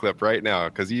audio clip right now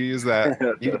because you use that.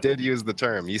 You did use the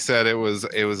term. You said it was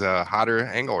a hotter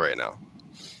angle right now.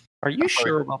 Are you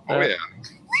sure about that? Oh yeah.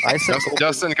 I said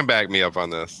Justin can back me up on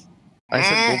this. I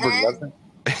said Goldberg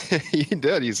wasn't. You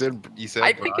did. You said.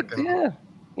 I think it. Yeah.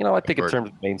 You know, I think in terms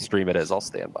of mainstream, it is. I'll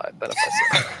stand by it. Then if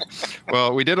I say.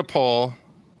 Well, we did a poll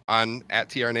on at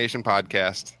TR Nation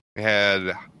podcast. We had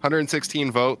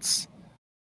 116 votes.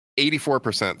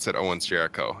 84% said Owens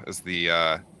Jericho is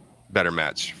the better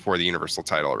match for the Universal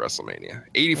title at WrestleMania.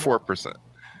 84%.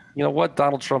 You know what?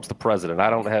 Donald Trump's the president. I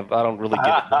don't really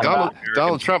get it.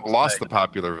 Donald Trump lost the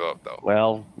popular vote, though.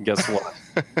 Well, guess what?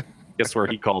 Guess where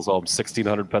he calls home?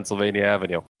 1600 Pennsylvania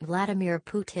Avenue. Vladimir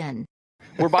Putin.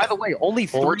 We're, by the way, only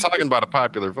three. Well, we're talking about a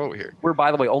popular vote here. We're,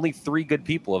 by the way, only 3 good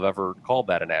people have ever called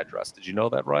that an address. Did you know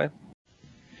that, Ryan?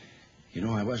 You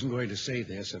know, I wasn't going to say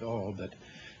this at all, but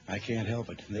I can't help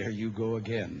it. There you go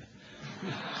again.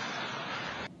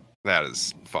 That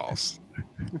is false.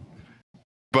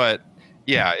 But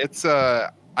yeah, it's I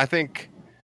think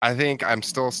I'm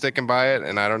still sticking by it,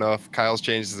 and I don't know if Kyle's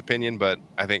changed his opinion, but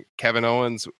I think Kevin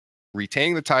Owens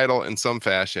retaining the title in some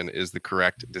fashion is the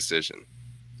correct decision.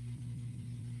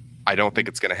 I don't think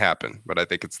it's going to happen, but I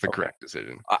think it's the correct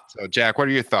decision. So, Jack, what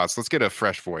are your thoughts? Let's get a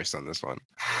fresh voice on this one.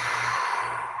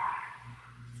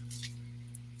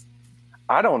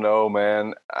 I don't know,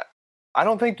 man. I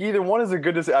don't think either one is a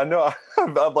good decision. I know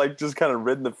I've like just kind of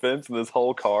ridden the fence in this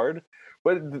whole card,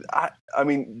 but I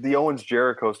mean, the Owens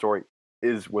Jericho story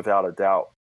is without a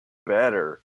doubt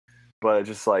better. But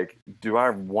just like, do I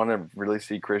want to really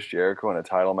see Chris Jericho in a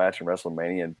title match in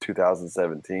WrestleMania in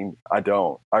 2017? I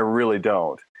don't. I really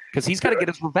don't. Because he's got to get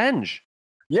his revenge.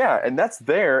 Yeah, and that's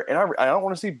there. And I don't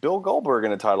want to see Bill Goldberg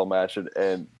in a title match in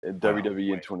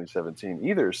WWE in 2017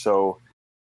 either. So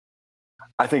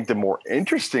I think the more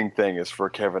interesting thing is for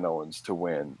Kevin Owens to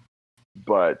win.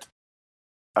 But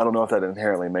I don't know if that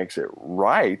inherently makes it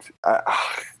right.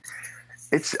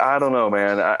 I don't know,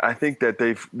 man. I think that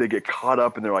they get caught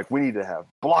up and they're like, we need to have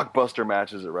blockbuster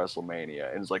matches at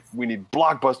WrestleMania. And it's like, we need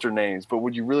blockbuster names, but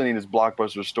what you really need is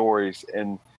blockbuster stories.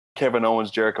 And Kevin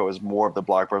Owens Jericho is more of the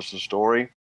blockbuster story.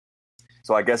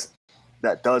 So I guess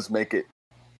that does make it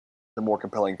the more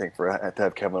compelling thing to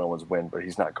have Kevin Owens win, but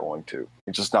he's not going to.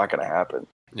 It's just not going to happen.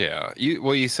 Yeah.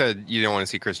 You said you don't want to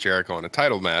see Chris Jericho in a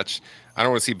title match. I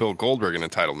don't want to see Bill Goldberg in a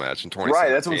title match in 2017. Right,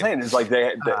 that's what I'm saying. It's like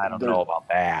I don't know about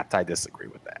that. I disagree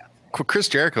with that. Chris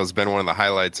Jericho's been one of the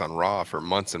highlights on Raw for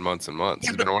months and months and months.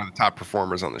 He's been one of the top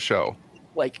performers on the show.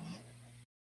 Like,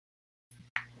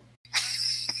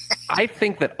 I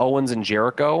think that Owens and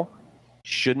Jericho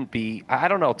shouldn't be. I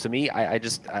don't know. To me,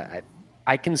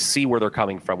 I can see where they're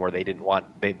coming from. Where they didn't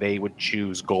want they would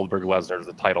choose Goldberg Lesnar as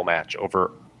the title match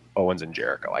over Owens and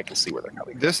Jericho. I can see where they're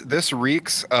coming from. This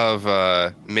reeks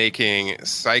of making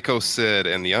Psycho Sid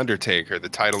and The Undertaker the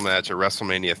title match at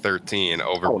WrestleMania 13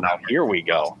 over. Oh, now here we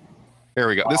go. Here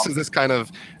we go. This kind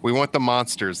of, we want the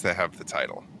monsters to have the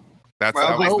title. That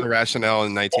was the rationale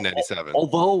in 1997.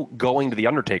 Although going to The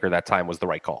Undertaker that time was the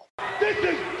right call. This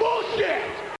is bullshit!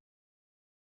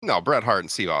 No, Bret Hart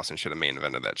and Steve Austin should have main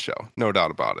evented that show. No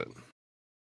doubt about it.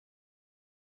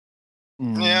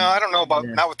 Yeah, I don't know about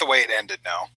not with the way it ended.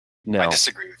 No, I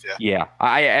disagree with you. Yeah,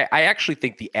 I actually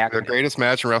think the greatest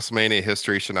match in WrestleMania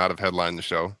history should not have headlined the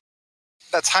show.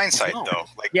 That's hindsight, though.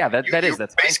 Like, yeah, that's basically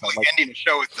hindsight. Ending the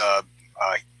show with the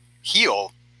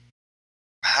heel.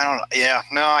 I don't know. Yeah,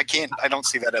 no, I can't. I don't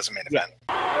see that as a main event.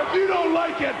 If you don't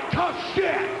like it, tough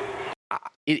shit.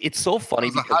 It's so funny.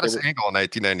 It was the hottest angle in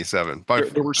 1997.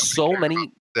 There were so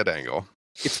many. That angle.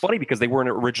 It's funny because they weren't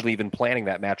originally even planning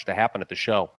that match to happen at the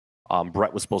show.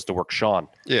 Bret was supposed to work Shawn.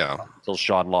 Yeah. Until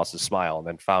Shawn lost his smile and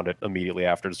then found it immediately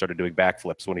after and started doing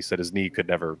backflips when he said his knee could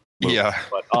never move. Yeah.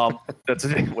 But that's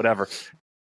whatever.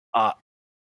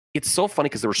 It's so funny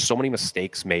because there were so many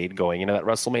mistakes made going into that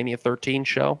WrestleMania 13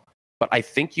 show. But I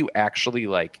think you actually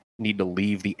need to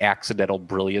leave the accidental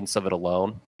brilliance of it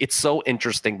alone. It's so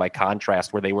interesting by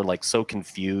contrast where they were so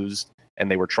confused and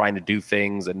they were trying to do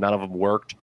things and none of them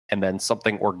worked. And then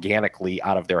something organically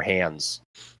out of their hands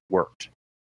worked.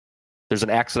 There's an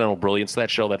accidental brilliance to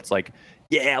that show that's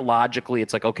logically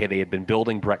it's okay, they had been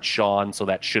building Bret Shawn, so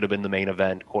that should have been the main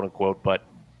event, quote unquote. But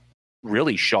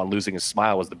really, Shawn losing his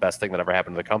smile was the best thing that ever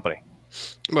happened to the company.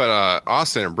 But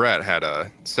Austin and Brett had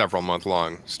a several month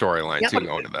long storyline Yeah, too but-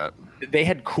 going to that. They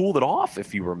had cooled it off,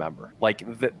 if you remember. Like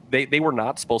they were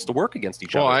not supposed to work against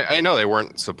each Well, other. I know they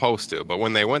weren't supposed to, but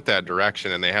when they went that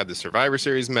direction and they had the Survivor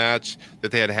Series match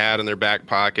that they had in their back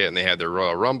pocket, and they had their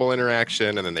Royal Rumble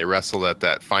interaction, and then they wrestled at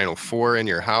that Final Four in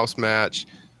your house match.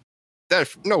 That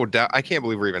no doubt, I can't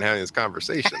believe we're even having this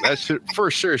conversation. That should for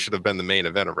sure should have been the main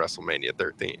event of WrestleMania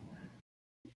 13.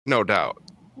 No doubt.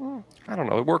 I don't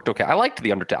know. It worked okay. I liked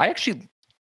the Undertaker. I actually,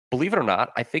 believe it or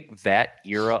not, I think that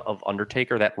era of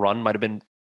Undertaker, that run might have been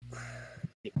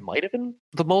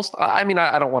the most. I mean,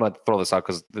 I don't want to throw this out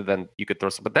because then you could throw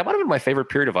some, but that might have been my favorite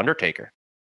period of Undertaker.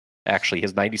 Actually,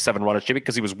 his '97 run as champion,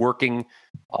 because he was working,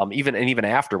 even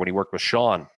after when he worked with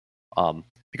Shawn,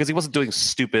 because he wasn't doing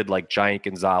stupid like Giant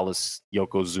Gonzalez,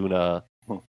 Yokozuna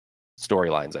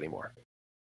storylines anymore.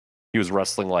 He was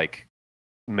wrestling like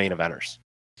main eventers.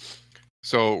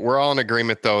 So we're all in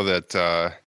agreement though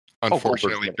that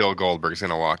unfortunately Goldberg's Bill Goldberg's going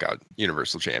to walk out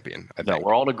Universal Champion. I No, think.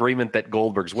 we're all in agreement that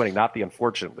Goldberg's winning, not the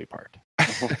unfortunately part.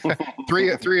 three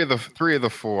of the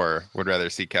four would rather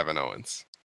see Kevin Owens.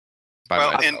 By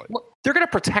Well, my and- tally. Well, they're going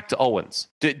to protect Owens.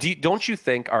 Don't you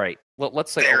think? All right,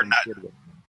 let's say They're Owens not. did win.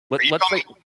 Are you Let's say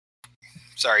calling-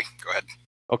 Sorry, go ahead.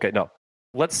 okay. No,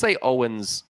 let's say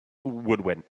Owens would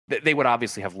win. They would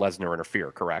obviously have Lesnar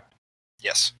interfere, correct?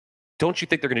 Yes. Don't you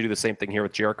think they're going to do the same thing here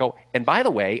with Jericho? And by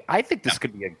the way, I think this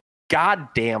could be a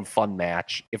goddamn fun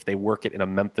match if they work it in a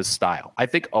Memphis style. I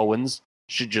think Owens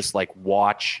should just like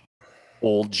watch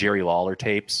old Jerry Lawler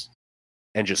tapes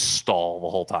and just stall the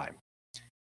whole time.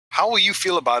 How will you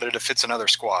feel about it if it's another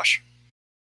squash?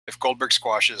 If Goldberg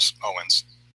squashes Owens?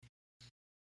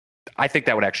 I think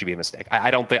that would actually be a mistake.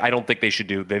 I don't think they should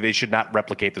do. They should not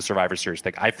replicate the Survivor Series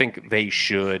thing. I think they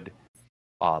should.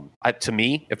 To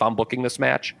me, if I'm booking this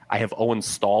match, I have Owens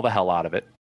stall the hell out of it.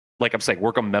 Like I'm saying,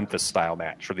 work a Memphis style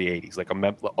match for the '80s. Like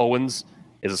Owens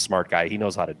is a smart guy. He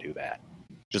knows how to do that.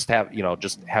 Just have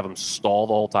him stall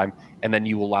the whole time, and then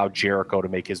you allow Jericho to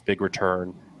make his big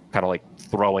return, kind of like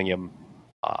throwing him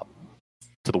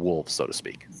to the wolves, so to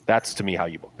speak. That's to me how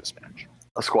you book this match.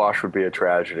 A squash would be a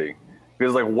tragedy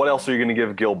because, like, what else are you going to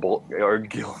give Gilbert?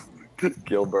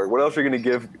 What else are you going to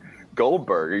give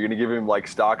Goldberg? Are you going to give him like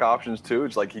stock options too?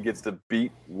 It's like he gets to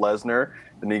beat Lesnar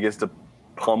and he gets to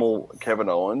pummel Kevin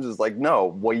Owens. It's like, no,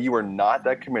 well, you are not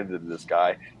that committed to this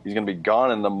guy. He's going to be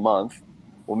gone in a month.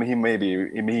 Well, he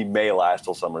may last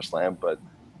till SummerSlam, but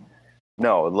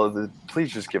no,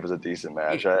 please just give us a decent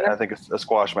match. I think a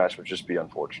squash match would just be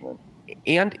unfortunate.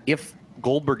 And if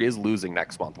Goldberg is losing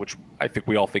next month, which I think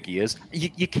we all think he is,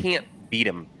 you can't beat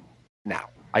him now.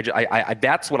 I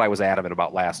that's what I was adamant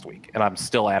about last week, and I'm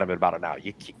still adamant about it now.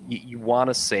 You want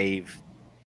to save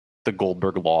the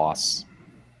Goldberg loss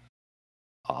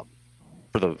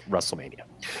for the WrestleMania.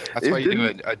 That's why you do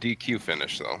a DQ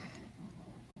finish, though.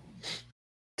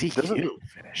 DQ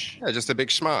finish. Yeah, just a big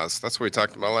schmaz. That's what we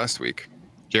talked about last week.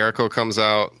 Jericho comes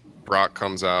out, Brock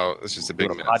comes out. It's just a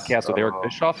big mess. Podcast with Eric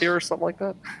Bischoff here or something like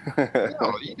that.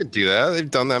 No, you could do that.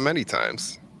 They've done that many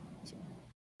times.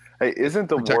 Hey, isn't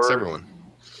the Protects word everyone.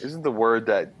 Isn't the word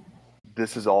that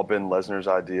this has all been Lesnar's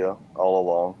idea all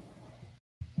along?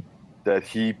 That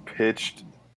he pitched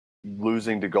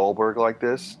losing to Goldberg like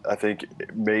this? I think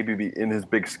maybe in his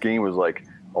big scheme was like,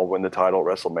 I'll win the title at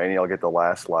WrestleMania, I'll get the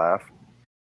last laugh.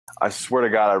 I swear to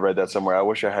God, I read that somewhere. I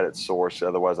wish I had it sourced,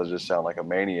 otherwise I just sound like a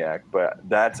maniac. But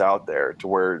that's out there to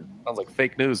where Sounds like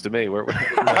fake news to me.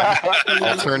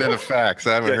 Alternative facts.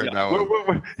 I haven't heard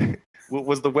that one.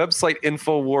 Was the website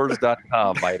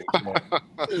Infowars.com by any chance?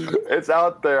 it's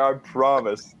out there. I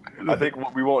promise. I think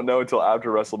we won't know until after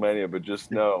WrestleMania, but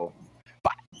just know.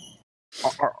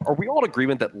 Are we all in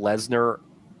agreement that Lesnar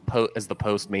as the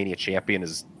post-Mania champion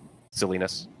is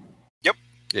silliness?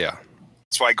 Yeah.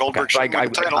 That's why Goldberg Okay, should win the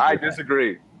title. I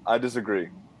disagree.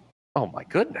 Oh my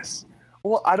goodness.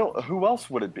 Well, who else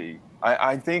would it be?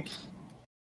 I think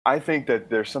that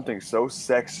there's something so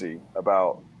sexy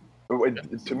about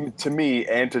to me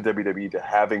and to WWE to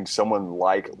having someone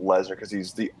like Lesnar, because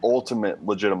he's the ultimate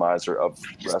legitimizer of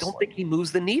I just wrestling, don't think he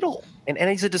moves the needle, and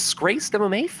he's a disgraced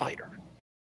MMA fighter.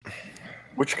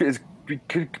 which could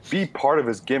be part of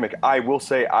his gimmick. I will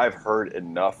say I've heard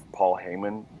enough Paul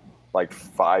Heyman, like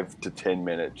 5 to 10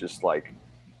 minute, just like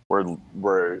where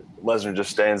Lesnar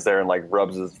just stands there and like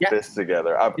rubs his fists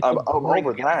together. I'm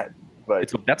over that.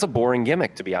 But That's a boring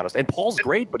gimmick, to be honest. And Paul's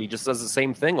great, but he just does the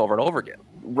same thing over and over again.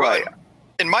 right.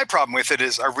 And my problem with it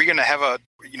is, are we going to have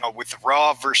with the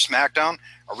Raw versus SmackDown,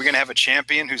 are we going to have a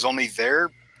champion who's only there,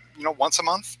 once a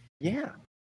month? Yeah.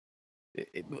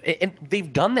 And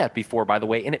they've done that before, by the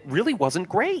way, and it really wasn't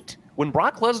great. When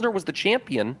Brock Lesnar was the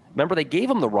champion, remember they gave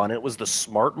him the run, and it was the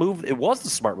smart move. It was the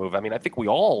smart move. I mean, I think we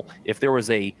all, if there was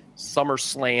a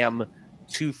SummerSlam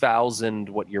 2000,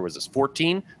 what year was this?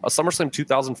 14? A SummerSlam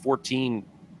 2014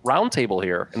 roundtable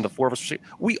here, and the four of us,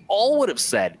 we all would have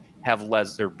said, have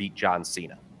Lesnar beat John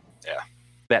Cena. Yeah.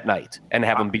 That night and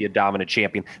have him be a dominant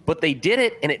champion. But they did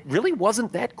it, and it really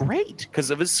wasn't that great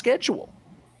because of his schedule.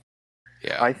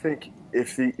 Yeah. I think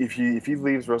if he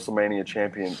leaves WrestleMania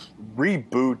champion,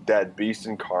 reboot that Beast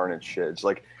Incarnate shit. It's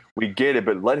like, we get it,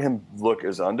 but let him look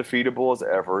as undefeatable as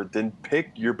ever. Then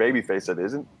pick your babyface that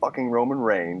isn't fucking Roman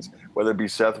Reigns, whether it be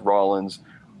Seth Rollins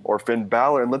or Finn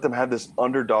Balor, and let them have this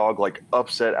underdog, like,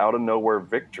 upset out of nowhere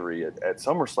victory at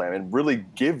SummerSlam, and really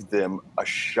give them a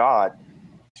shot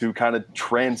to kind of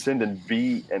transcend and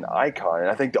be an icon. And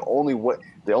I think the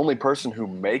only person who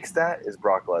makes that is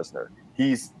Brock Lesnar.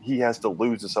 He has to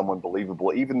lose to someone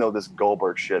believable, even though this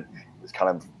Goldberg shit is kind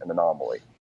of an anomaly.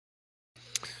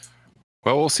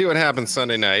 Well, we'll see what happens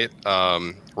Sunday night.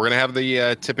 We're going to have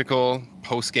the typical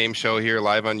post-game show here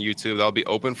live on YouTube. That'll be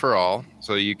open for all,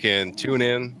 so you can tune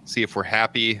in, see if we're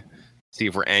happy, see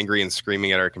if we're angry and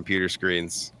screaming at our computer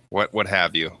screens, what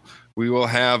have you. We will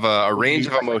have a range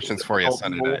of emotions for you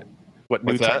Sunday night. What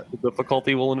new technical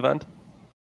difficulty we'll invent?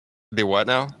 The what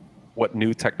now? What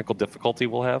new technical difficulty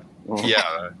we'll have?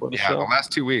 Yeah, the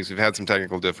last 2 weeks we've had some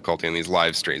technical difficulty in these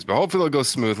live streams, but hopefully it'll go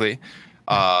smoothly.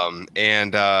 Guys,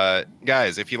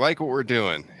 if you like what we're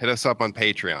doing, hit us up on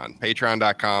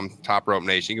patreon.com, Top Rope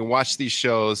Nation. You can watch these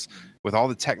shows with all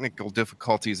the technical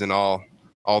difficulties and all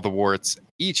the warts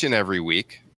each and every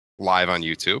week live on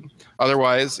YouTube.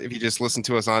 Otherwise, if you just listen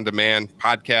to us on demand,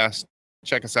 podcast,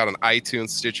 check us out on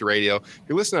iTunes, Stitcher Radio. If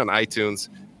you're listening on iTunes,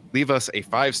 leave us a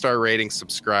 5-star rating,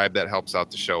 subscribe. That helps out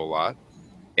the show a lot.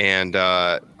 And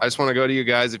I just want to go to you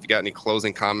guys if you got any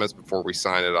closing comments before we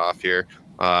sign it off here.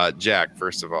 Jack,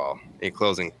 first of all, any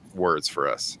closing words for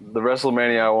us? The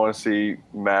WrestleMania I want to see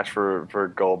match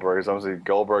for Goldberg is I want to see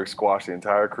Goldberg squash the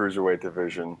entire cruiserweight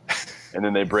division, and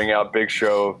then they bring out Big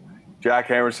Show, Jack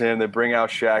hammers him, they bring out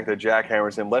Shaq, that Jack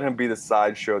hammers him. Let him be the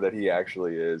sideshow that he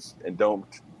actually is, and don't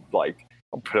put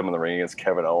him in the ring against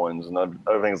Kevin Owens and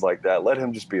other things like that. Let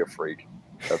him just be a freak.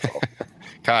 That's all.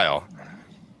 Kyle.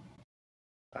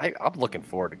 I'm looking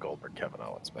forward to Goldberg, Kevin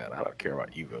Owens, man. I don't care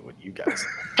about you, what you guys.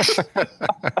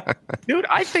 Dude,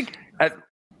 I think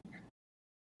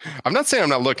I'm not saying I'm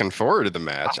not looking forward to the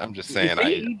match. I'm just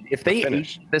saying if they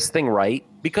age this thing right,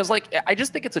 because I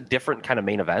just think it's a different kind of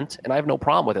main event, and I have no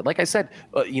problem with it. Like I said,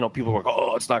 people were like,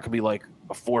 oh, it's not gonna be like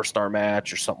a 4-star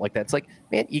match or something like that. It's like,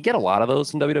 man, you get a lot of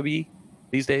those in WWE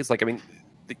these days. Like, I mean,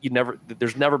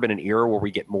 there's never been an era where we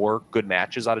get more good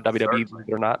matches out of WWE, believe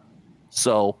it or not.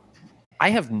 So I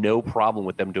have no problem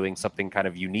with them doing something kind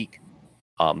of unique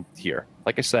here.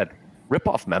 Like I said, rip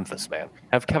off Memphis, man.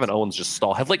 Have Kevin Owens just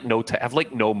stall. Have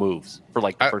no moves for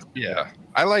the first. Yeah,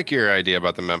 I like your idea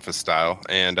about the Memphis style,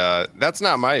 and that's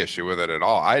not my issue with it at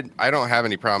all. I don't have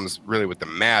any problems really with the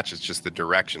match. It's just the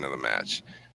direction of the match.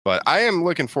 But I am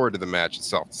looking forward to the match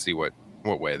itself to see what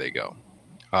way they go.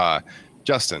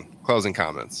 Justin, closing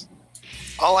comments.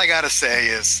 All I gotta say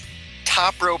is,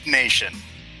 Top Rope Nation,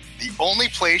 the only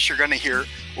place you're going to hear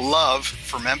love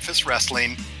for Memphis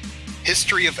wrestling,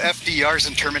 history of FDR's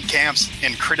internment camps,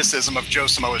 and criticism of Joe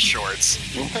Samoa's shorts.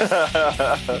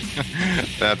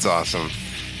 That's awesome.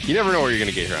 You never know what you're going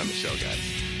to get here on the show, guys.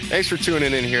 Thanks for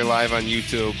tuning in here live on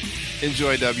YouTube.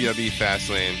 Enjoy WWE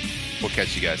Fastlane. We'll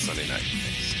catch you guys Sunday night.